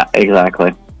 Yeah,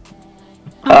 exactly.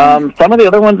 Some of the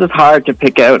other ones is hard to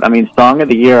pick out. I mean, Song of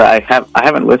the Year, I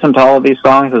haven't listened to all of these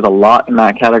songs. There's a lot in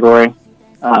that category.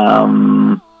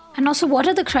 And also, what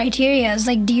are the criteria?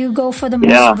 Like, do you go for the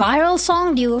most viral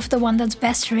song? Do you go for the one that's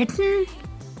best written?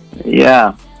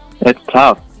 Yeah, it's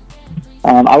tough.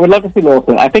 I would love to see Little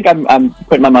Sims. I think I'm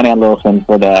putting my money on Little Sims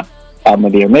for the album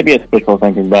of the year. Maybe it's wishful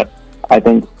thinking, but I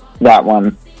think that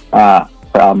one for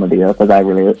album of the year, because I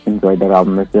really enjoyed that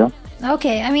album this year.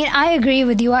 Okay, I agree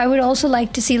with you. I would also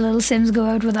like to see Little Sims go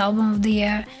out with album of the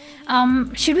year.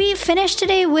 Should we finish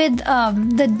today with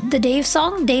the Dave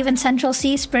song, Dave and Central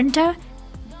C, Sprinter?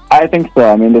 I think so.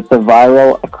 I mean, it's a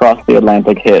viral across the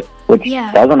Atlantic hit, which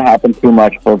doesn't happen too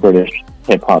much for British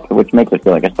hip-hop, which makes it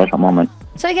feel like a special moment.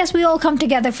 So I guess we all come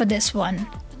together for this one.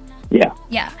 Yeah.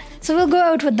 Yeah. So we'll go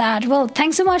out with that. Well,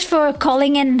 thanks so much for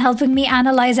calling in and helping me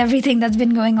analyze everything that's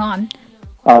been going on.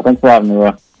 Thanks for having me,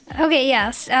 Ro. Okay,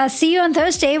 yes. See you on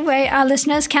Thursday, where our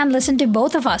listeners can listen to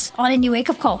both of us on a new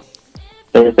wake-up call.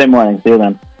 Thursday morning. See you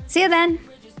then. See you then.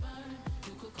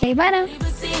 Okay, bye now.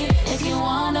 If you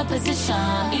want a position,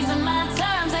 these are my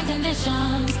terms and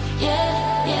conditions.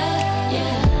 Yeah, yeah,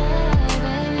 yeah.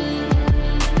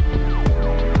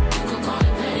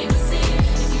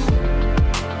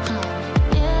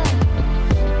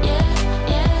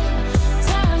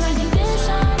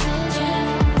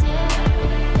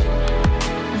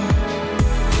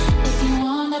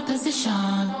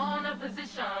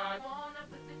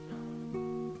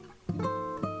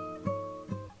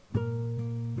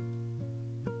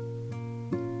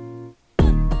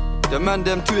 The man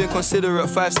them too inconsiderate.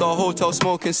 5-star hotel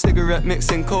smoking cigarette,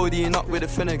 mixing codeine up with a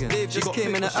Finnegan. Just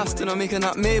came in an Aston, I'm making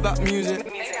that Maybach music.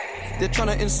 They're trying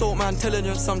to insult my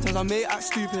intelligence. Sometimes I may act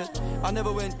stupid. I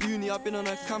never went uni, I've been on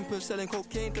a campus selling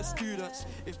cocaine to students.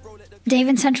 Dave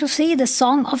in Central C, the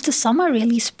song of the summer,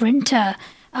 really, Sprinter.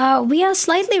 We are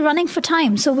slightly running for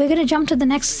time, so we're going to jump to the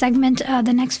next segment,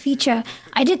 the next feature.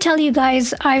 I did tell you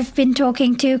guys I've been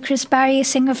talking to Chris Barry,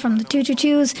 singer from the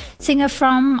 222s, singer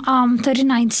from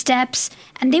 39 Steps,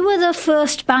 and they were the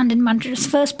first band in Montreal,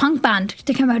 first punk band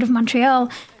to come out of Montreal.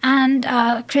 And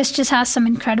Chris just has some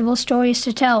incredible stories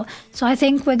to tell. So I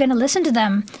think we're going to listen to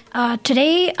them.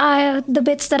 Today, the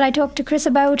bits that I talked to Chris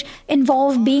about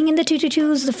involve being in the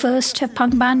 222s, the first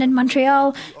punk band in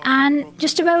Montreal, and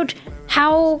just about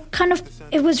how kind of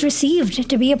it was received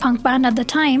to be a punk band at the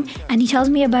time. And he tells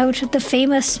me about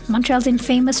the Montreal's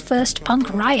infamous first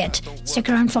punk riot. Stick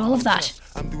around for all of that.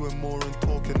 I'm doing more and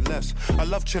talking less. I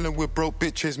love chilling with broke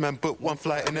bitches, man. Book one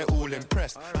flight and they're all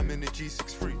impressed. I'm in the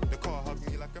G63. The car hugged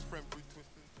me like a friend through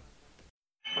twisted.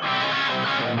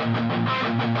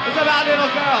 It's about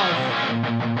little girls.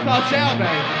 It's called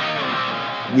Jailbait.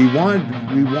 We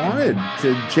wanted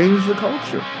to change the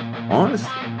culture. Honestly,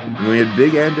 we had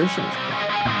big ambitions.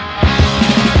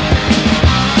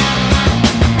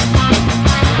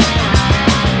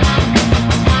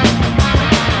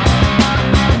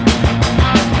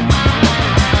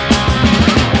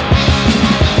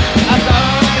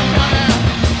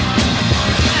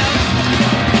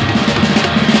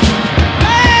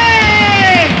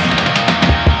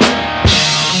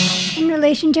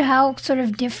 To how sort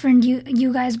of different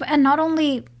you guys, and not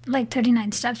only like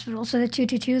 39 Steps, but also the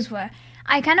 222s were.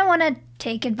 I kind of want to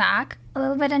take it back a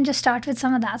little bit and just start with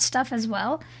some of that stuff as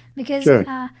well, because sure.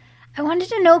 I wanted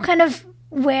to know kind of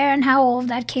where and how all of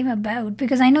that came about,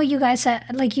 because I know you guys said,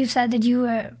 like you said, that you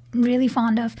were really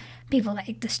fond of people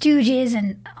like the Stooges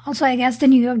and also I guess the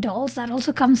New York Dolls. That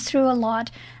also comes through a lot.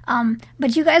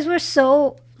 But you guys were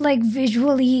so like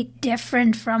visually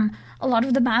different from a lot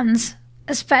of the bands,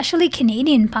 especially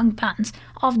Canadian punk bands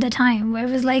of the time, where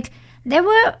it was like there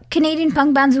were Canadian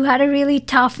punk bands who had a really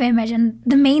tough image, and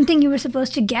the main thing you were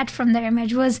supposed to get from their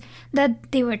image was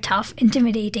that they were tough,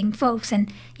 intimidating folks,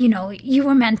 and you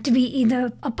were meant to be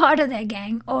either a part of their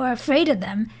gang or afraid of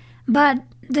them. But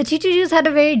the 222s had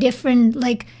a very different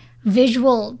like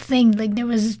visual thing. Like there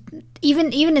was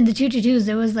even in the 222s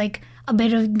there was like a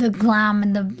bit of the glam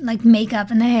and the like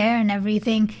makeup and the hair and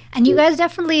everything, and you guys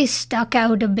definitely stuck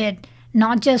out a bit.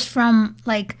 Not just from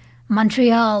like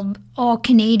Montreal or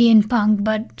Canadian punk,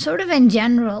 but sort of in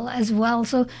general as well.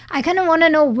 So I kind of want to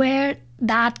know where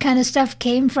that kind of stuff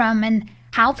came from and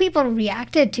how people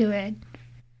reacted to it.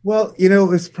 Well, it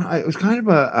was kind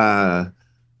of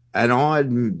an odd,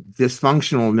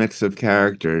 dysfunctional mix of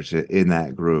characters in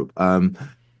that group.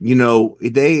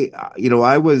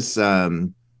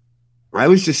 I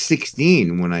was just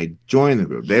 16 when I joined the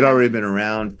group. They'd already been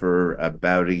around for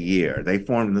about a year. They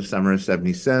formed in the summer of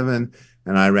 77,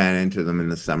 and I ran into them in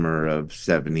the summer of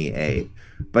 78.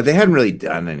 But they hadn't really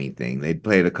done anything. They'd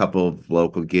played a couple of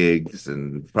local gigs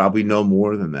and probably no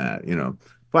more than that,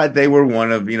 But they were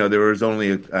one of, there was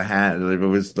only a hat. There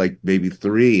was like maybe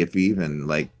three, if even,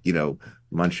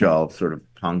 Montreal sort of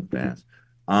punk bands.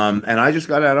 And I just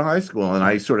got out of high school, and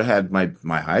I sort of had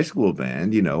my high school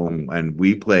band, and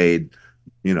we played,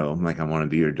 like I Want to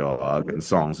Be Your Dog and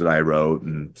songs that I wrote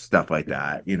and stuff like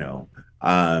that,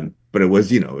 But it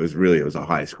was, it was a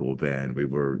high school band. We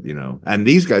were, and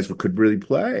these guys could really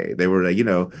play. They were like,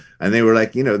 and they were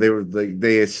like,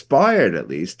 they aspired at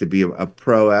least to be a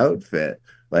pro outfit.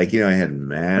 Like, I had a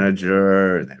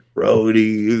manager and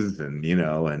roadies and,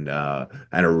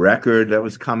 and a record that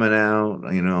was coming out,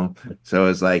 So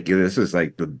it's like, this was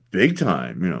like the big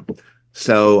time,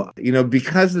 So,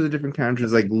 because of the different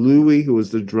characters, like Louis, who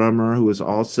was the drummer, who was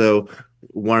also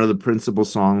one of the principal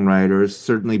songwriters,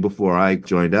 certainly before I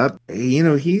joined up, he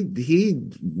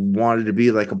wanted to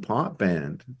be like a pop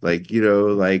band, like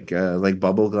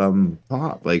bubblegum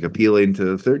pop, like appealing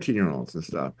to 13-year-olds and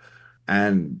stuff.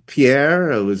 And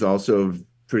Pierre, who was also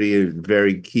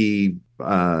very key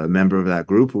member of that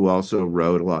group, who also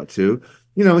wrote a lot too.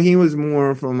 He was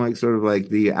more from like sort of like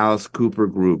the Alice Cooper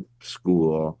group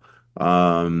school,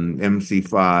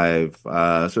 MC5,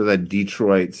 sort of that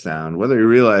Detroit sound. Whether he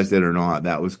realized it or not,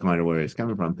 that was kind of where he's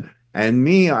coming from. And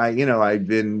me, I'd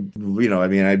been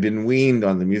weaned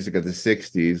on the music of the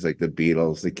 60s, like the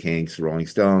Beatles, the Kinks, Rolling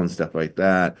Stones, stuff like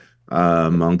that,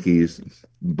 Monkees.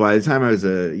 By the time I was,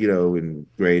 in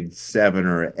grade 7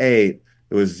 or 8,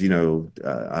 it was,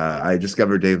 I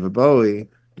discovered David Bowie,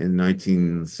 in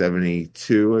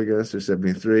 1972, I guess, or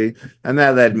 73. And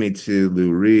that led me to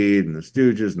Lou Reed and the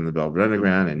Stooges and the Velvet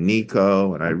Underground and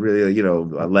Nico. And I really,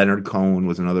 Leonard Cohen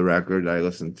was another record I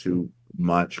listened to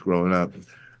much growing up.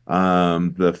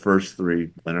 The first three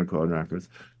Leonard Cohen records.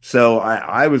 So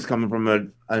I was coming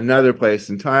from another place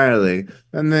entirely,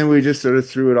 and then we just sort of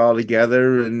threw it all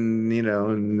together, and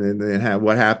and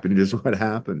what happened is what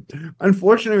happened.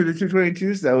 Unfortunately, the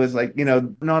 222s though is like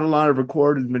not a lot of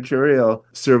recorded material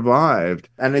survived,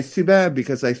 and it's too bad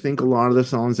because I think a lot of the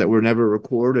songs that were never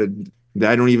recorded,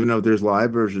 I don't even know if there's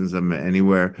live versions of them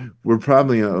anywhere, were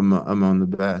probably among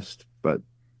the best, but.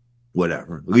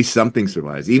 Whatever. At least something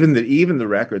survives. Even the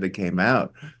record that came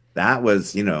out, that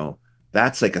was,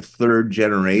 that's like a third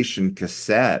generation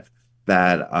cassette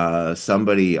that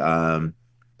somebody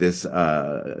this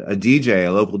a DJ,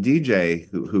 a local DJ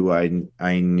who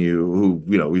I knew who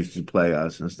used to play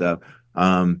us and stuff.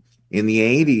 In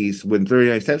the 80s, when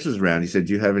 39 Steps was around, he said,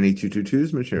 "Do you have any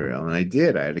 222s material?" And I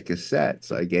did. I had a cassette,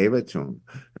 so I gave it to him.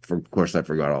 Of course, I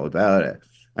forgot all about it.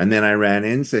 And then I ran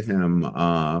into him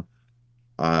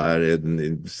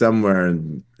somewhere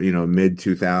in mid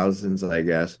 2000s, I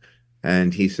guess,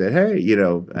 and he said, "Hey,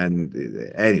 and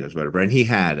anyways, whatever." And he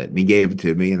had it, and he gave it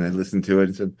to me, and I listened to it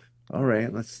and said, "All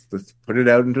right, let's put it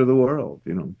out into the world."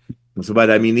 So,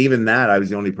 but I mean, even that, I was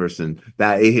the only person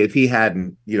that if he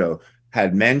hadn't,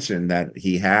 had mentioned that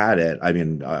he had it, I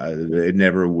mean, it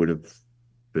never would have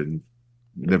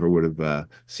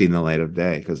seen the light of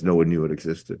day because no one knew it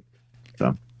existed.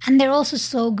 So. And they're also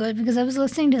so good because I was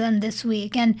listening to them this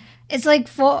week, and it's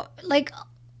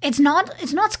it's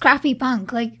not scrappy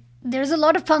punk. Like there's a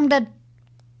lot of punk that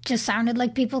just sounded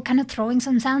like people kind of throwing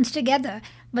some sounds together,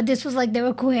 but this was like there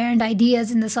were coherent ideas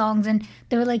in the songs, and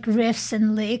there were like riffs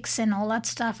and licks and all that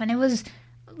stuff, and it was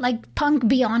like punk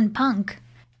beyond punk.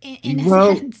 In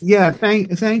a sense. Yeah,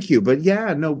 thank you, but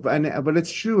yeah, no, but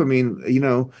it's true. I mean,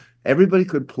 everybody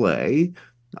could play,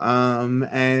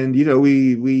 and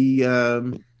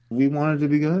we wanted to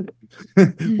be good.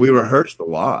 We rehearsed a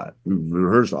lot. We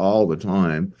rehearsed all the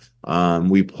time.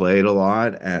 We played a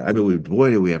lot. I mean, boy,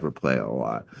 did we ever play a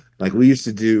lot. Like we used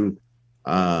to do,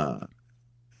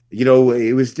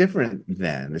 it was different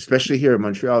then, especially here in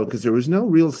Montreal, because there was no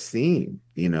real scene,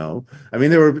 I mean,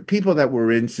 there were people that were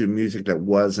into music that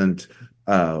wasn't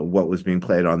what was being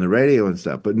played on the radio and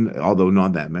stuff, but although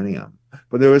not that many of them.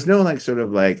 But there was no sort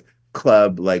of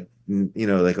club, like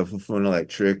a Fun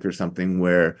Electric or something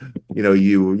where,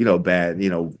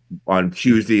 band, on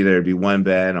Tuesday there'd be one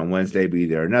band, on Wednesday be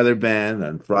there another band,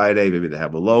 on Friday maybe they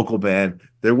have a local band.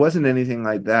 There wasn't anything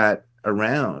like that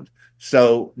around.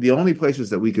 So the only places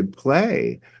that we could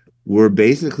play were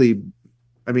basically,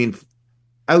 I mean,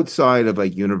 outside of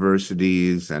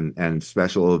universities and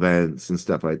special events and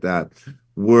stuff like that,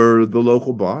 were the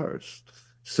local bars.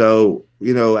 So,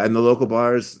 and the local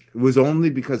bars was only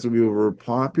because we were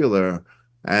popular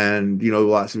and,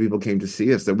 lots of people came to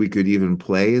see us that we could even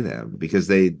play them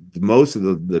because most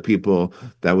of the people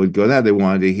that would go there, they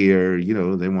wanted to hear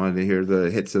the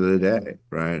hits of the day.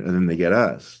 Right. And then they get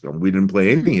us. So we didn't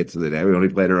play any hits of the day. We only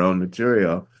played our own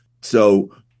material.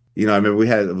 So, I remember we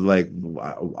had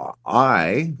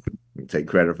I take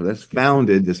credit for this,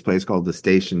 founded this place called the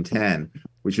Station 10,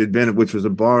 which was a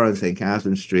bar on St.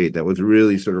 Catherine Street that was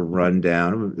really sort of run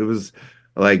down. It was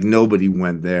like nobody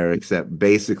went there except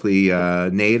basically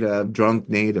drunk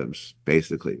natives,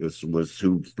 basically. It was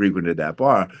who frequented that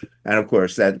bar. And of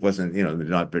course that wasn't, they're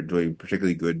not doing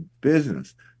particularly good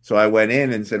business. So I went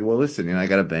in and said, well, listen, I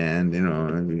got a band,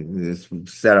 and just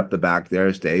set up the back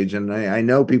there stage, and I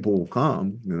know people will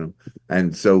come,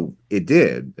 and so it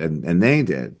did, and they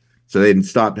did. So they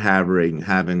stopped having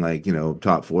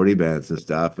top 40 bands and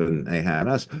stuff, and they had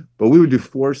us. But we would do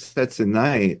 4 sets a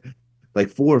night, like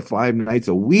 4 or 5 nights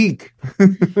a week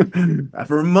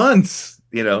for months,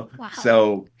 Wow.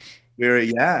 So we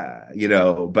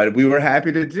were, but we were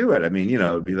happy to do it. I mean,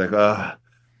 it'd be like, oh,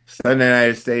 Sunday night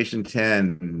at Station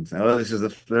 10. Oh, this is the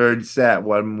 3rd set,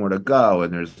 one more to go,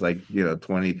 and there's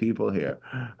 20 people here.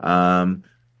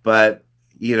 But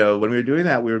when we were doing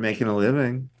that, we were making a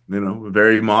living. A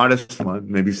very modest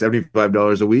one, maybe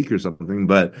 $75 a week or something.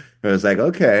 But it was like,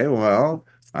 okay, well,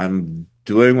 I'm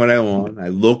doing what I want. I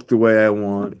look the way I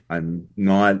want. I'm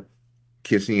not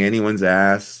kissing anyone's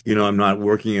ass. I'm not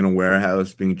working in a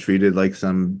warehouse being treated like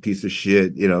some piece of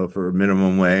shit, for a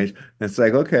minimum wage. And it's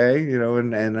like, okay,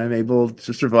 and I'm able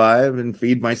to survive and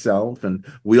feed myself. And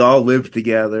we all live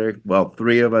together. Well,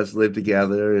 3 of us live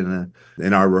together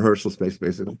in our rehearsal space,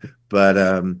 basically.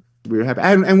 But, We were happy,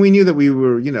 and we knew that we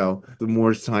were, the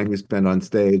more time you spend on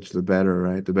stage, the better,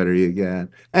 right? The better you get,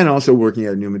 and also working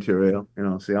out new material.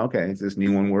 See, okay, is this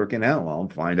new one working out? Well, I'll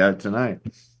find out tonight.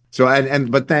 So,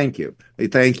 but thank you,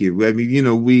 thank you. I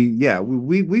mean,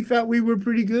 we felt we were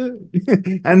pretty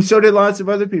good, and so did lots of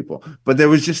other people. But there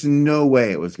was just no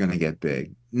way it was going to get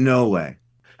big, no way.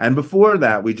 And before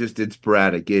that, we just did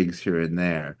sporadic gigs here and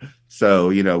there. So,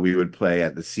 we would play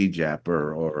at the CJEP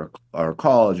or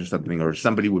college or something, or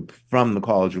somebody from the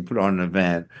college would put on an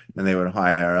event and they would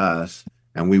hire us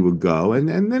and we would go. And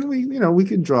then we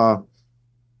could draw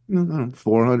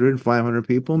 400, 500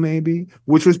 people maybe,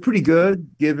 which was pretty good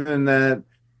given that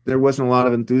there wasn't a lot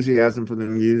of enthusiasm for the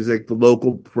music. The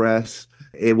local press,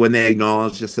 when they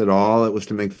acknowledged us at all, it was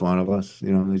to make fun of us.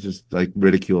 They just like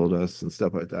ridiculed us and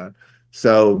stuff like that.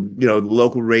 So, the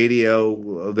local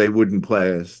radio, they wouldn't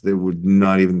play us. They would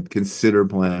not even consider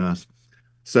playing us.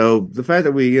 So the fact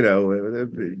that we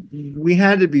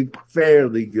had to be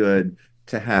fairly good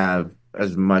to have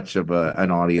as much of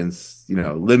an audience,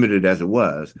 limited as it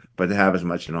was, but to have as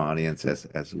much an audience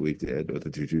as we did with the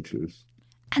 222s.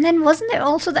 And then wasn't there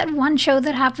also that one show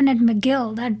that happened at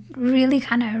McGill that really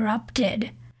kind of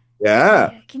erupted?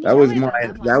 Yeah, that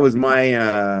was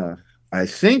my I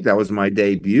think that was my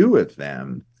debut with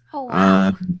them. Oh,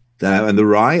 wow. And the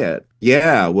riot.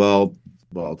 Yeah, well,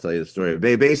 I'll tell you the story.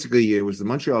 Basically, it was the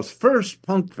Montreal's first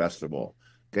punk festival.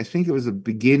 I think it was the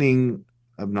beginning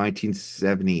of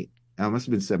 1970. It must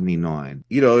have been 79.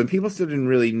 And people still didn't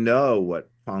really know what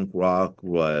punk rock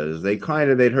was. They'd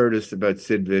heard us about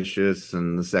Sid Vicious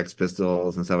and the Sex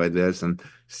Pistols and stuff like this, and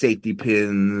Safety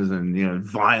Pins and,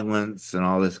 violence and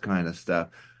all this kind of stuff.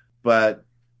 But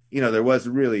there was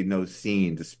really no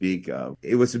scene to speak of.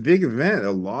 It was a big event.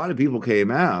 A lot of people came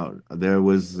out. There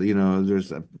was,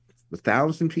 there's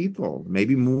 1,000 people,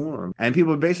 maybe more. And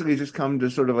people basically just come to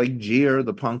sort of like jeer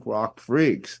the punk rock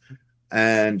freaks.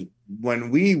 And when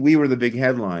we were the big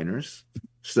headliners,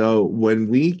 so when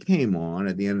we came on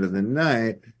at the end of the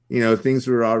night, things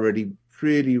were already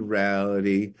pretty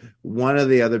rowdy. One of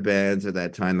the other bands at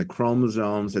that time, the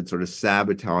Chromosomes, had sort of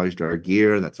sabotaged our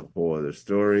gear. That's a whole other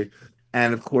story.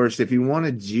 And of course, if you want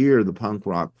to jeer the punk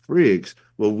rock freaks,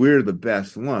 well, we're the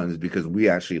best ones because we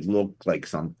actually look like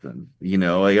something,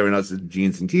 like everyone else has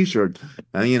jeans and t-shirts.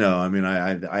 And,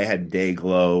 I had Day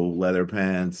Glow leather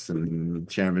pants and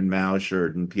Chairman Mao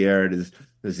shirt, and Pierre had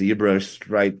the zebra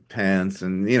striped pants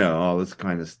and, all this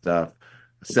kind of stuff.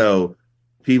 So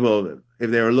people,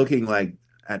 if they were looking like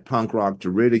at punk rock to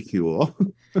ridicule,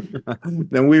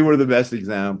 then we were the best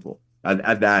example.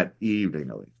 At that evening.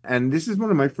 And this is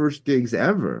one of my first gigs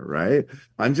ever, right?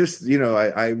 I'm just,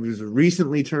 I was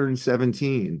recently turned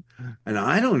 17 and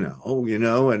I don't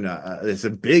know, and it's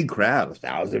a big crowd,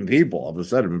 1,000 people, all of a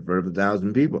sudden in front of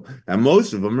 1,000 people. And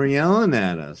most of them are yelling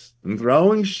at us and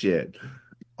throwing shit.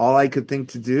 All I could think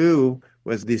to do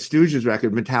was the Stooges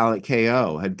record, Metallic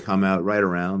KO, had come out right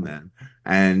around then.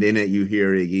 And in it, you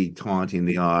hear Iggy taunting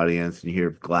the audience and you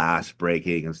hear glass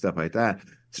breaking and stuff like that.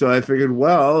 So I figured,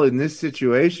 well, in this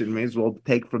situation, may as well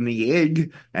take from the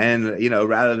Ig and,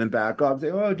 rather than back off, say,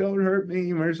 oh, don't hurt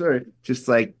me, we're sorry. Just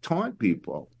like taunt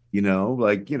people,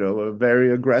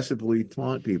 very aggressively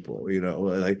taunt people,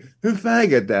 like,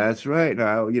 faggot, that's right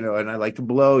now, and I like to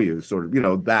blow you, sort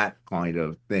of, that kind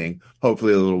of thing.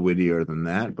 Hopefully a little wittier than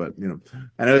that, but, and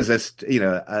it was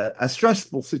a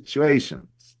stressful situation,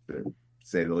 to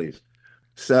say the least.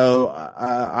 So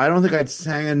I don't think I'd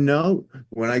sang a note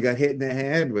when I got hit in the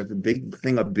head with a big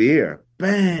thing of beer.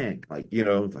 Bang! And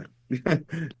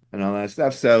all that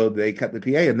stuff. So they cut the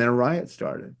PA and then a riot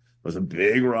started. It was a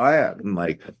big riot and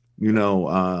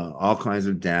all kinds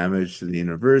of damage to the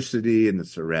university and the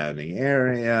surrounding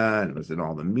area. And it was in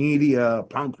all the media,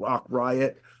 punk rock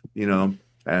riot, and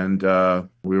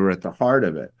we were at the heart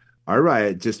of it. Our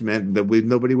riot just meant that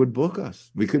nobody would book us.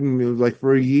 We couldn't,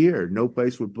 for a year, no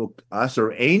place would book us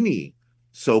or any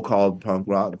so-called punk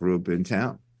rock group in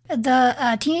town.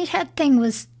 The Teenage Head thing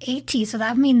was 80, so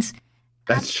that means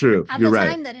that's true. At You're the right.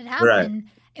 time that it happened,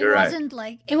 it wasn't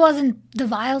it wasn't the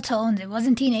Vile Tones, it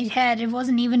wasn't Teenage Head, it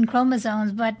wasn't even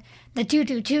Chromosomes, but the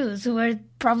 222s, who were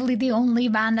probably the only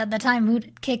band at the time who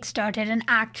kickstarted an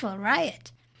actual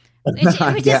riot. Which is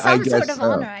some sort of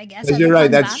honor, I guess. You're right.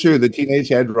 That's true. The Teenage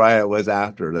Head riot was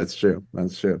after. That's true.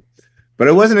 But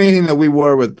it wasn't anything that we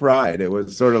wore with pride. It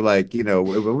was sort of like, we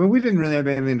didn't really have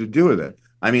anything to do with it.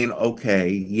 I mean, okay,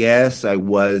 yes, I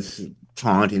was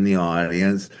taunting the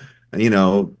audience, and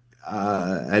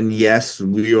yes,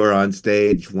 we were on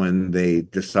stage when they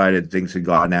decided things had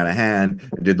gotten out of hand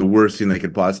and did the worst thing they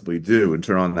could possibly do and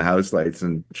turn on the house lights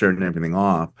and turn everything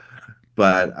off.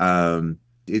 But,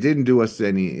 didn't do us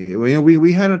any.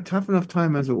 We had a tough enough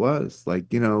time as it was. Like,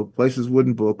 places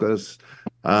wouldn't book us.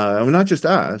 Well, not just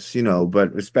us,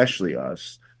 but especially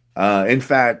us. In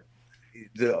fact,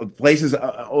 the places.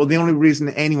 The only reason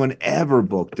anyone ever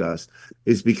booked us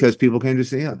is because people came to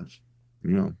see us.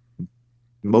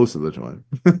 Most of the time.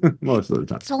 Most of the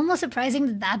time. It's almost surprising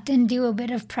that that didn't do a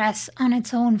bit of press on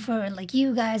its own for like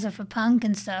you guys or for punk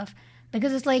and stuff,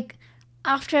 because it's like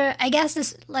after I guess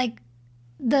this like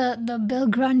the Bill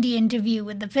Grundy interview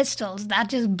with the Pistols that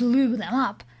just blew them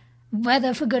up,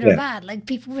 whether for good or Yeah. bad. Like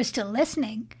people were still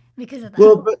listening because of that.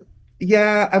 Well, but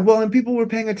yeah, and people were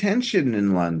paying attention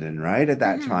in London, right, at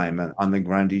that Mhm. time on the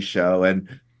Grundy show, and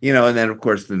then of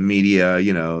course the media,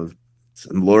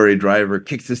 some lorry driver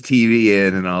kicks his TV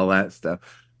in and all that stuff.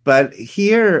 But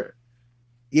here,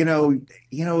 it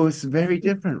was very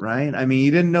different, right? I mean, you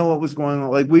didn't know what was going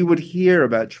on. Like we would hear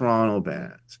about Toronto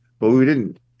bands, but we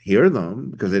didn't hear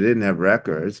them because they didn't have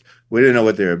records. We didn't know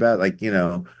what they were about. Like,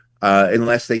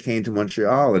 unless they came to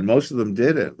Montreal, and most of them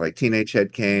didn't. Like Teenage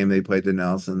Head came, they played the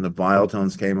Nelson, the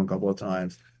Biotones came a couple of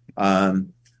times.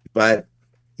 But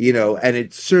and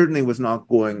it certainly was not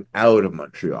going out of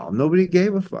Montreal. Nobody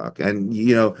gave a fuck. And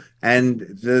and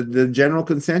the general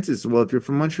consensus, well, if you're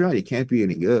from Montreal, you can't be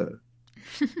any good.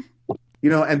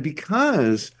 And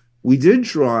because we did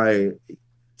try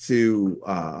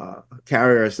to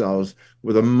carry ourselves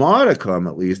with a modicum,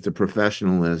 at least, of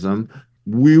professionalism,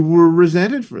 we were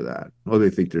resented for that. Oh, they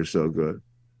think they're so good.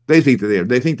 They think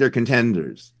they're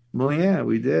contenders. Well, yeah,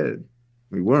 we did.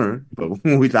 We weren't, but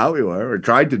we thought we were, or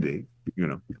tried to be.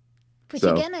 Which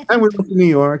So, again, I and we think went to New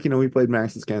York. We played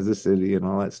Max's Kansas City and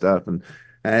all that stuff, and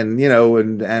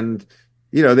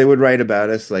they would write about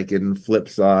us like in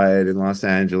Flipside in Los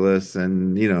Angeles,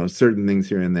 and certain things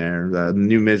here and there. The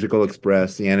New Musical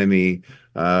Express, The Enemy,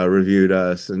 reviewed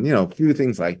us, and a few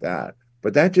things like that.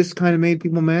 But that just kind of made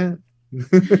people mad.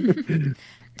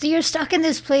 so you're stuck in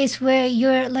this place where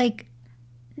you're like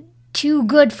too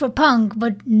good for punk,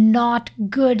 but not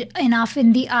good enough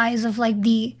in the eyes of like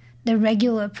the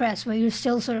regular press, where you're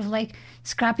still sort of like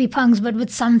scrappy punks, but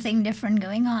with something different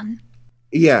going on.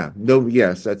 Yeah, no,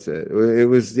 yes, that's it. It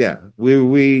was, yeah.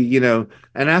 We, and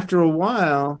after a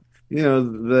while,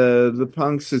 the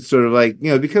punks, it's sort of like,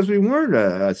 because we weren't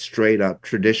a straight up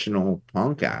traditional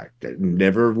punk act,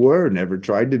 never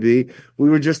tried to be. We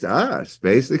were just us,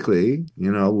 basically,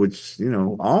 which,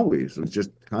 always was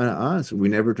just kind of us. We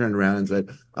never turned around and said,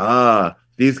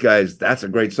 these guys, that's a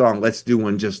great song. Let's do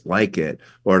one just like it.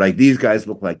 Or like, these guys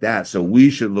look like that, so we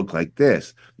should look like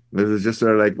this. It was just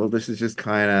sort of like, well, this is just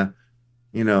kind of,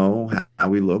 how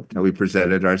we looked, how we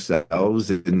presented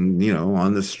ourselves, and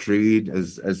on the street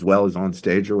as well as on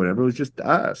stage or whatever. It was just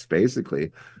us,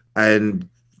 basically, and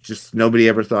just nobody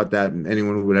ever thought that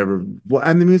anyone would ever. Well,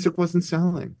 and the music wasn't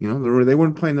selling. They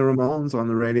weren't playing the Ramones on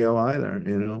the radio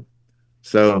either.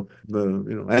 So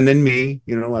and then me,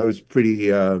 I was pretty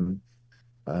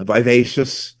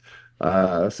vivacious,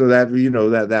 so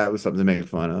that was something to make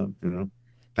fun of.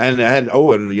 And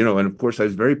of course I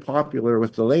was very popular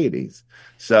with the ladies.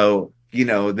 So,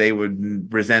 they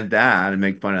would resent that and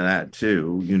make fun of that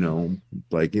too,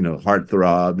 like,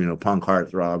 heartthrob, punk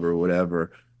heartthrob or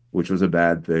whatever, which was a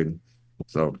bad thing.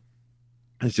 So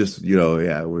it's just,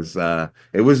 yeah, it was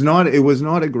not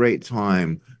a great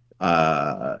time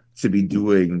to be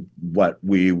doing what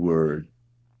we were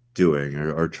doing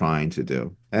or trying to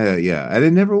do. Yeah, and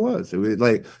it never was. It was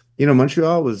like,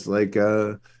 Montreal was like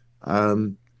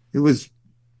it was,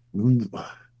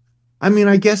 I mean,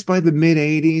 I guess by the mid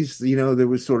 80s, there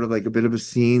was sort of like a bit of a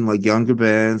scene, like younger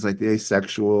bands like the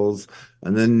Asexuals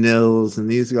and the Nils and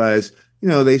these guys,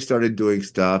 they started doing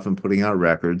stuff and putting out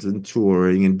records and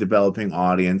touring and developing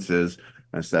audiences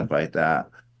and stuff like that.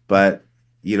 But,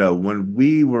 when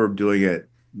we were doing it,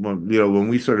 when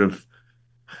we sort of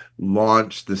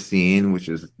launched the scene, which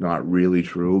is not really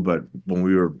true, but when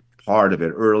we were part of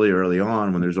it early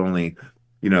on, when there's only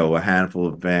a handful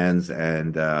of bands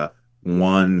and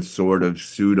one sort of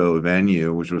pseudo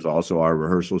venue, which was also our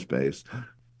rehearsal space,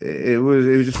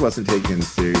 it just wasn't taken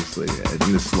seriously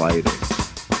in the slightest.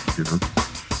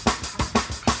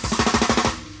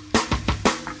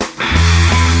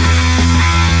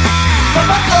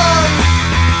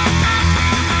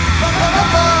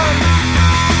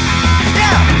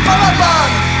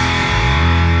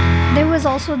 There was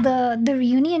also the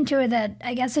reunion tour that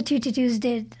I guess the 222s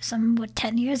did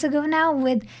 10 years ago now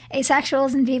with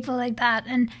Asexuals and people like that.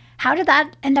 And how did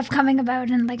that end up coming about,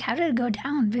 and like how did it go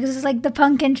down? Because it's like the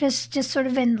punk interest just sort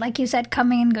of in, like you said,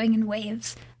 coming and going in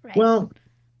waves, right? Well,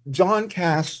 John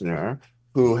Kastner,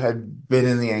 who had been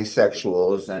in the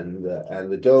Asexuals and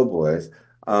the Doughboys,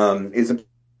 is a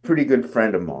pretty good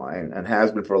friend of mine and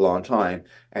has been for a long time.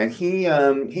 And he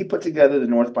put together the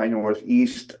North by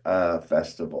Northeast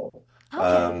festival. Okay.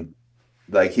 Um,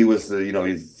 like he was the,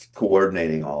 he's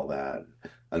coordinating all that.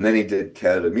 And then he did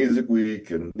Canada Music Week,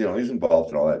 and he's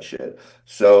involved in all that shit.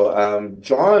 So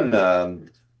John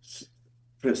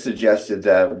suggested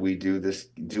that we do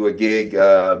a gig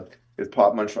with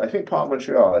Pop Montreal. I think Pop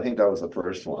Montreal. I think that was the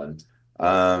first one.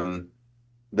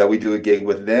 That we do a gig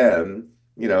with them,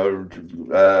 to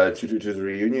the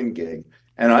reunion gig.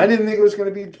 And I didn't think it was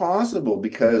going to be possible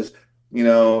because,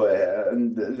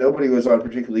 nobody was on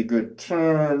particularly good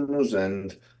terms,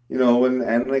 and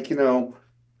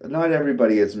not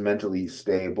everybody is mentally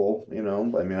stable. I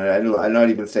mean, I'm not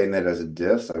even saying that as a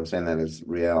diss. I'm saying that as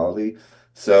reality.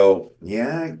 So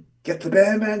yeah, get the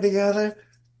band back together.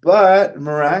 But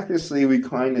miraculously, we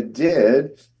kind of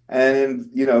did. And,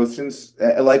 since,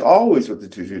 like always with the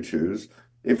 222s,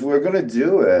 if we're going to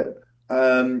do it, we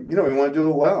want to do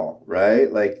it well,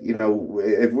 right? Like,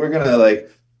 if we're going to,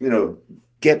 like,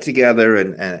 get together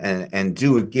and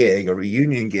do a gig, a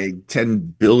reunion gig 10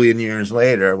 billion years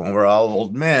later when we're all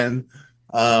old men,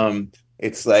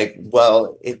 it's like,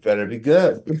 well, it better be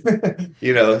good.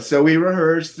 So we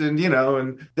rehearsed, and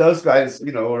those guys,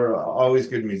 are always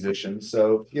good musicians.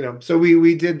 So, so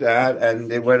we did that,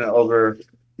 and it went over,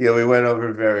 we went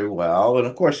over very well. And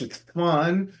of course it's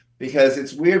fun because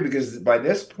it's weird because by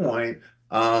this point,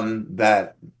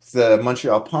 that the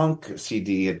Montreal Punk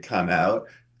CD had come out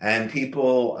and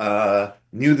people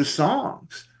knew the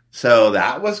songs. So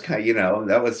that was kind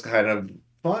of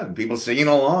fun. People singing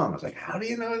along. I was like, how do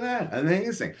you know that?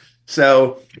 Amazing.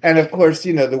 So, and of course,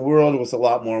 the world was a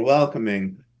lot more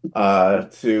welcoming to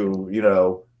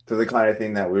the kind of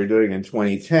thing that we were doing in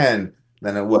 2010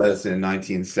 than it was in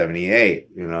 1978,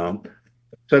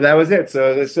 So that was it.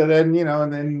 So then,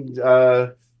 and then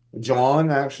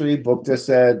John actually booked us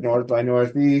at North by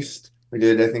Northeast. We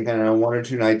did, I think, 1 or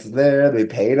 2 nights there. They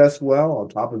paid us well on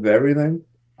top of everything.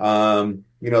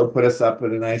 Put us up at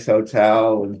a nice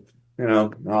hotel and,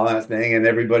 all that thing. And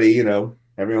everybody,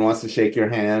 everyone wants to shake your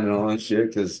hand and all that shit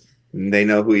because they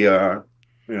know who you are.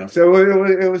 So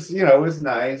it was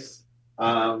nice.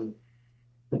 And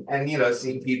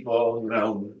seeing people,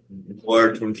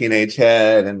 bored from Teenage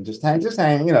Head and just hang,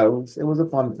 it was a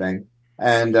fun thing.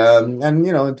 And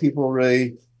people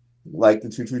really like the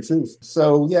 222s.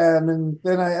 So yeah, and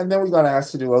then we got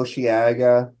asked to do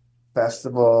Oceaga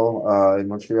Festival in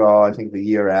Montreal, I think the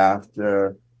year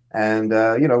after. And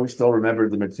we still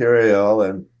remembered the material,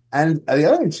 and the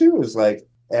other thing too is like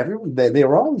everyone they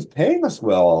were always paying us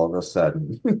well all of a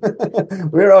sudden. We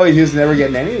were always just never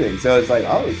getting anything. So it's like,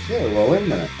 oh shit, well wait a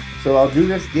minute. So I'll do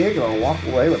this gig and I'll walk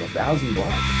away with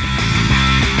 $1,000.